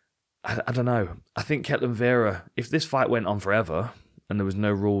 I don't know. I think Ketlen Vieira, if this fight went on forever and there was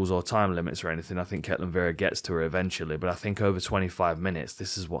no rules or time limits or anything, I think Ketlen Vieira gets to her eventually. But I think over 25 minutes,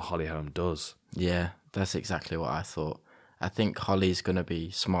 this is what Holly Holm does. Yeah, that's exactly what I thought. I think Holly's going to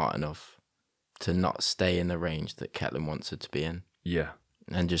be smart enough to not stay in the range that Ketlen wants her to be in. Yeah.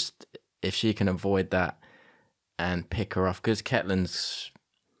 And just, if she can avoid that and pick her off, because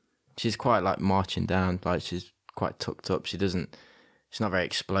she's quite like marching down, like she's quite tucked up. She's not very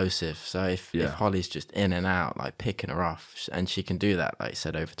explosive. So if Holly's just in and out, like picking her off, and she can do that, like you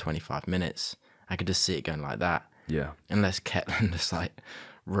said, over 25 minutes, I could just see it going like that. Yeah. Unless Ketlen just like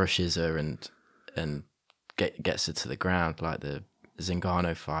rushes her and gets her to the ground, like the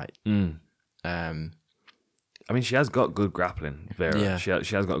Zingano fight. I mean, she has got good grappling, Vera. Yeah.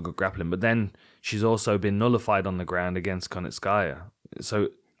 She has got good grappling, but then she's also been nullified on the ground against Kunitskaya. So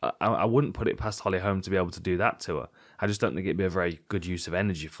I wouldn't put it past Holly Holm to be able to do that to her. I just don't think it'd be a very good use of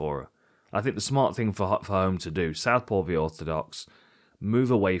energy for her. I think the smart thing for Holm to do, southpaw v orthodox,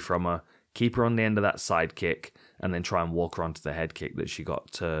 move away from her, keep her on the end of that side kick, and then try and walk her onto the head kick that she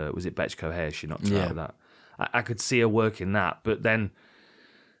got to, was it Bechko Hair? She knocked her out with that. I could see her working that, but then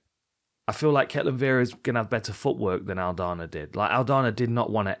I feel like Ketlen Vieira is going to have better footwork than Aldana did. Like, Aldana did not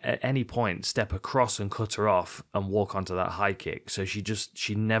want to, at any point, step across and cut her off and walk onto that high kick. So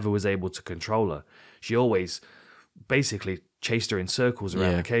she never was able to control her. She always basically chased her in circles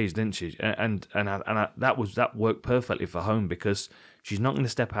around the cage, didn't she? And that worked perfectly for Holm, because she's not going to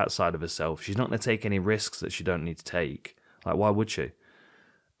step outside of herself. She's not going to take any risks that she don't need to take. Like, why would she?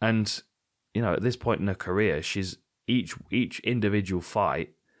 And, you know, at this point in her career, she's each individual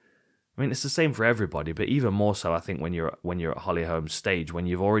fight. I mean, it's the same for everybody, but even more so, I think, when you're at Holly Holm's stage, when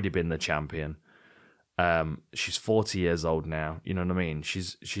you've already been the champion. She's 40 years old now. You know what I mean?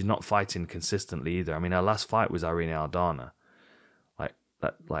 She's not fighting consistently either. I mean, her last fight was Irene Aldana.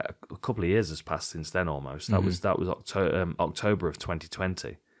 Like a couple of years has passed since then almost. That was October of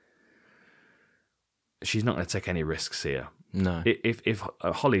 2020. She's not going to take any risks here. No. If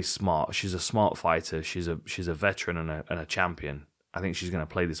Holly's smart, she's a smart fighter. She's a veteran and a champion. I think she's going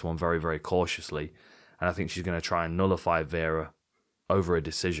to play this one very, very cautiously, and I think she's going to try and nullify Vieira over a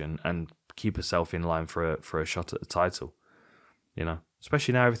decision and keep herself in line for a shot at the title. You know,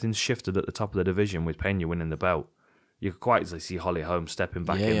 especially now everything's shifted at the top of the division with Pena winning the belt. You could quite easily see Holly Holm stepping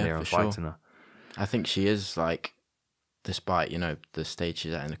back in there and fighting her. I think she is, like, despite, you know, the stage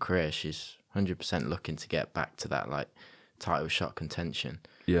she's at in her career, she's 100% looking to get back to that, like, title shot contention.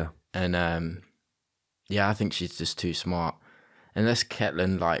 Yeah. And I think she's just too smart. Unless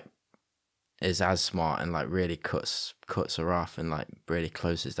Ketlen, like, is as smart and, like, really cuts her off and, like, really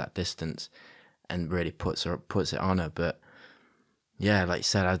closes that distance and really puts it on her. But yeah, like you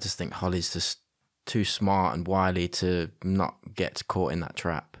said, I just think Holly's just too smart and wily to not get caught in that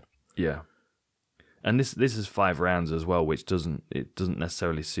trap. Yeah. And this is 5 rounds as well, which doesn't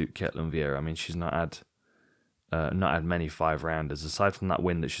necessarily suit Ketlen Vieira. I mean, she's not had many 5 rounders aside from that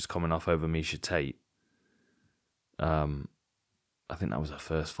win that she's coming off over Miesha Tate. I think that was her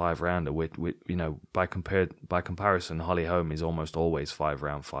first 5 rounder. With you know, by comparison, Holly Holm is almost always 5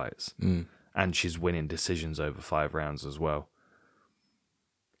 round fights, and she's winning decisions over 5 rounds as well.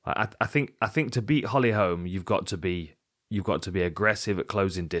 I think to beat Holly Holm, you've got to be aggressive at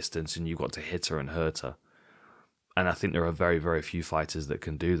closing distance, and you've got to hit her and hurt her. And I think there are very, very few fighters that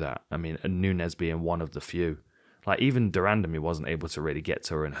can do that. I mean, and Nunes being one of the few. Like, even Durandamy wasn't able to really get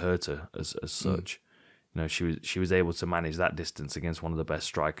to her and hurt her as such. You know, she was able to manage that distance against one of the best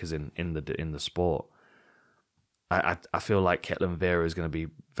strikers in the sport. I feel like Ketlen Vieira is going to be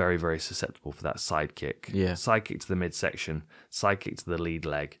very, very susceptible for that side kick. Yeah. Side kick to the midsection, side kick to the lead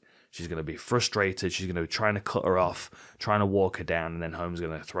leg. She's going to be frustrated. She's going to be trying to cut her off, trying to walk her down, and then Holm's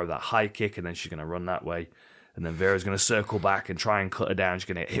going to throw that high kick, and then she's going to run that way. And then Vieira's going to circle back and try and cut her down. She's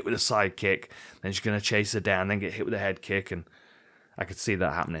going to get hit with a side kick. Then she's going to chase her down, then get hit with a head kick, and I could see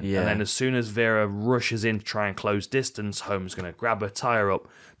that happening. Yeah. And then as soon as Vieira rushes in to try and close distance, Holm's going to grab her, tie her up,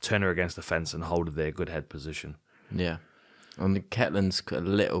 turn her against the fence, and hold her there, good head position. Yeah. And Ketlen's a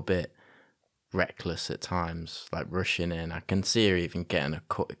little bit reckless at times, like rushing in. I can see her even getting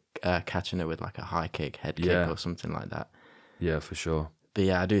catching her with like a high kick, head kick or something like that. Yeah, for sure. But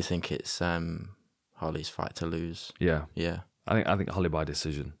yeah, I do think it's Holly's fight to lose. Yeah. Yeah. I think Holly by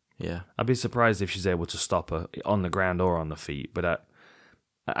decision. Yeah. I'd be surprised if she's able to stop her on the ground or on the feet, but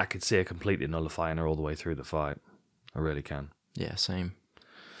I could see her completely nullifying her all the way through the fight. I really can. Yeah, same.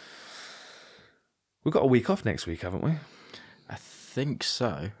 We've got a week off next week, haven't we? I think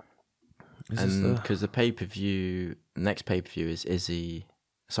so. Because the pay-per-view, next pay-per-view is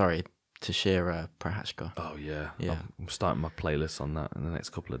Teixeira Prochazka. Oh, yeah. I'm starting my playlist on that in the next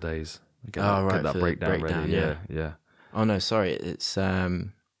couple of days. Get that breakdown ready. Yeah. Oh, no, sorry. It's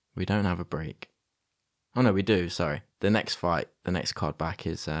we don't have a break. Oh, no, we do. Sorry. The next fight, the next card back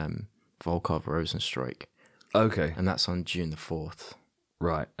is Volkov Rosenstruik. Okay. And that's on June the 4th.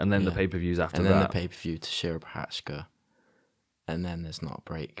 Right. And then the pay-per-views after that. And then the pay-per-view Teixeira Prochazka. And then there's not a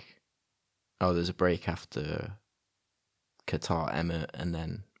break. Oh, there's a break after Qatar Emmett and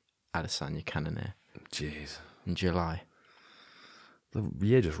then Adesanya Cannonier. Jeez. In July. The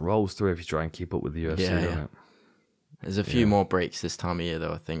year just rolls through if you try and keep up with the UFC, doesn't it? There's a few more breaks this time of year,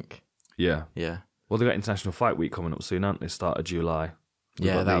 though, I think. Yeah. Yeah. Well, they've got International Fight Week coming up soon, aren't they? Start of July.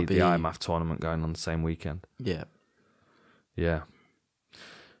 We've got the IMAF tournament going on the same weekend. Yeah. Yeah.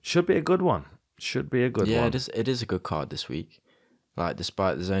 Should be a good one. Should be a good one. Yeah, it is a good card this week. Like,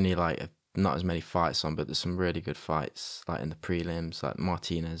 despite there's only like not as many fights on, but there's some really good fights like in the prelims, like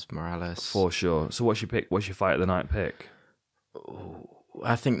Martinez, Morales. For sure. So what's your pick? What's your fight of the night pick? Ooh,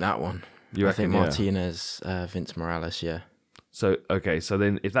 I think that one. I think Martinez, Vince Morales, yeah. So, okay, so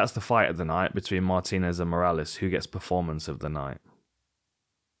then if that's the fight of the night between Martinez and Morales, who gets performance of the night?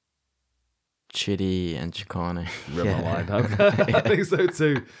 Chidi and Chicane. I think so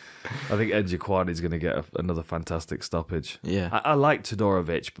too. I think Ed Jaquan is going to get another fantastic stoppage. Yeah, I like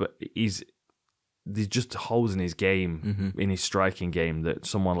Todorovic, but there's just holes in his game, in his striking game, that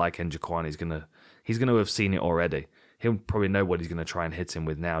someone like Ed Jaquan he's gonna have seen it already. He'll probably know what he's going to try and hit him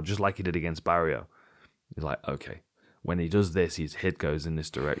with now, just like he did against Barrio. He's like, okay, when he does this, his hit goes in this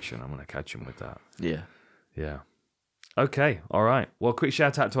direction. I'm going to catch him with that. Yeah. Yeah. Okay, all right. Well, quick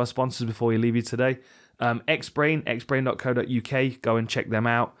shout out to our sponsors before we leave you today. Xbrain, xbrain.co.uk. Go and check them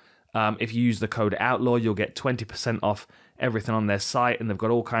out. If you use the code OUTLAW, you'll get 20% off everything on their site, and they've got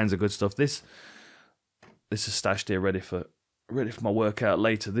all kinds of good stuff. This is stashed here ready for my workout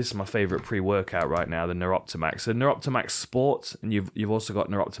later. This is my favorite pre-workout right now, the Neuroptimax. So Neuroptimax Sport, and you've also got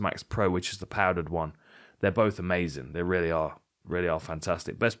Neuroptimax Pro, which is the powdered one. They're both amazing. They really are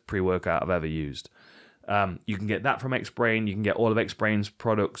fantastic. Best pre-workout I've ever used. You can get that from Xbrain. You can get all of Xbrain's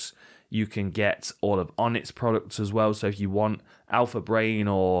products. You can get all of Onnit's products as well. So if you want Alpha Brain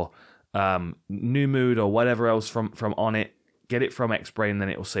or New Mood or whatever else from Onnit, get it from Xbrain, then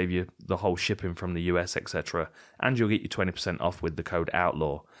it will save you the whole shipping from the US, etc. And you'll get you 20% off with the code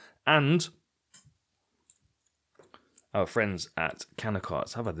OUTLAW. And our friends at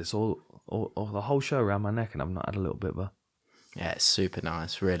Canacarts, I've had this all the whole show around my neck, and I've not had a little bit of a... Yeah, it's super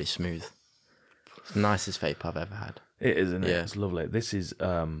nice, really smooth. It's the nicest vape I've ever had. It is, isn't it? Yeah. It's lovely. This is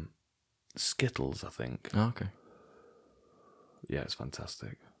Skittles, I think. Oh, okay. Yeah, it's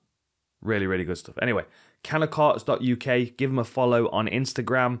fantastic. Really, really good stuff. Anyway, canacarts.uk. Give them a follow on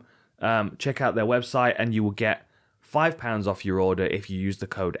Instagram. Check out their website, and you will get £5 off your order if you use the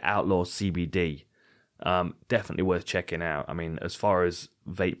code OUTLAWCBD. Definitely worth checking out. I mean, as far as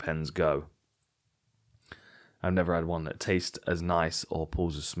vape pens go, I've never had one that tastes as nice or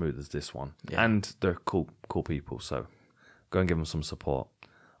pulls as smooth as this one. Yeah. And they're cool people, so go and give them some support.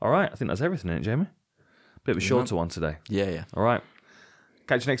 All right, I think that's everything, isn't it, Jamie? Bit of a shorter one today. Yeah. All right.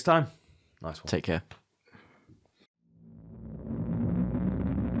 Catch you next time. Nice one. Take care.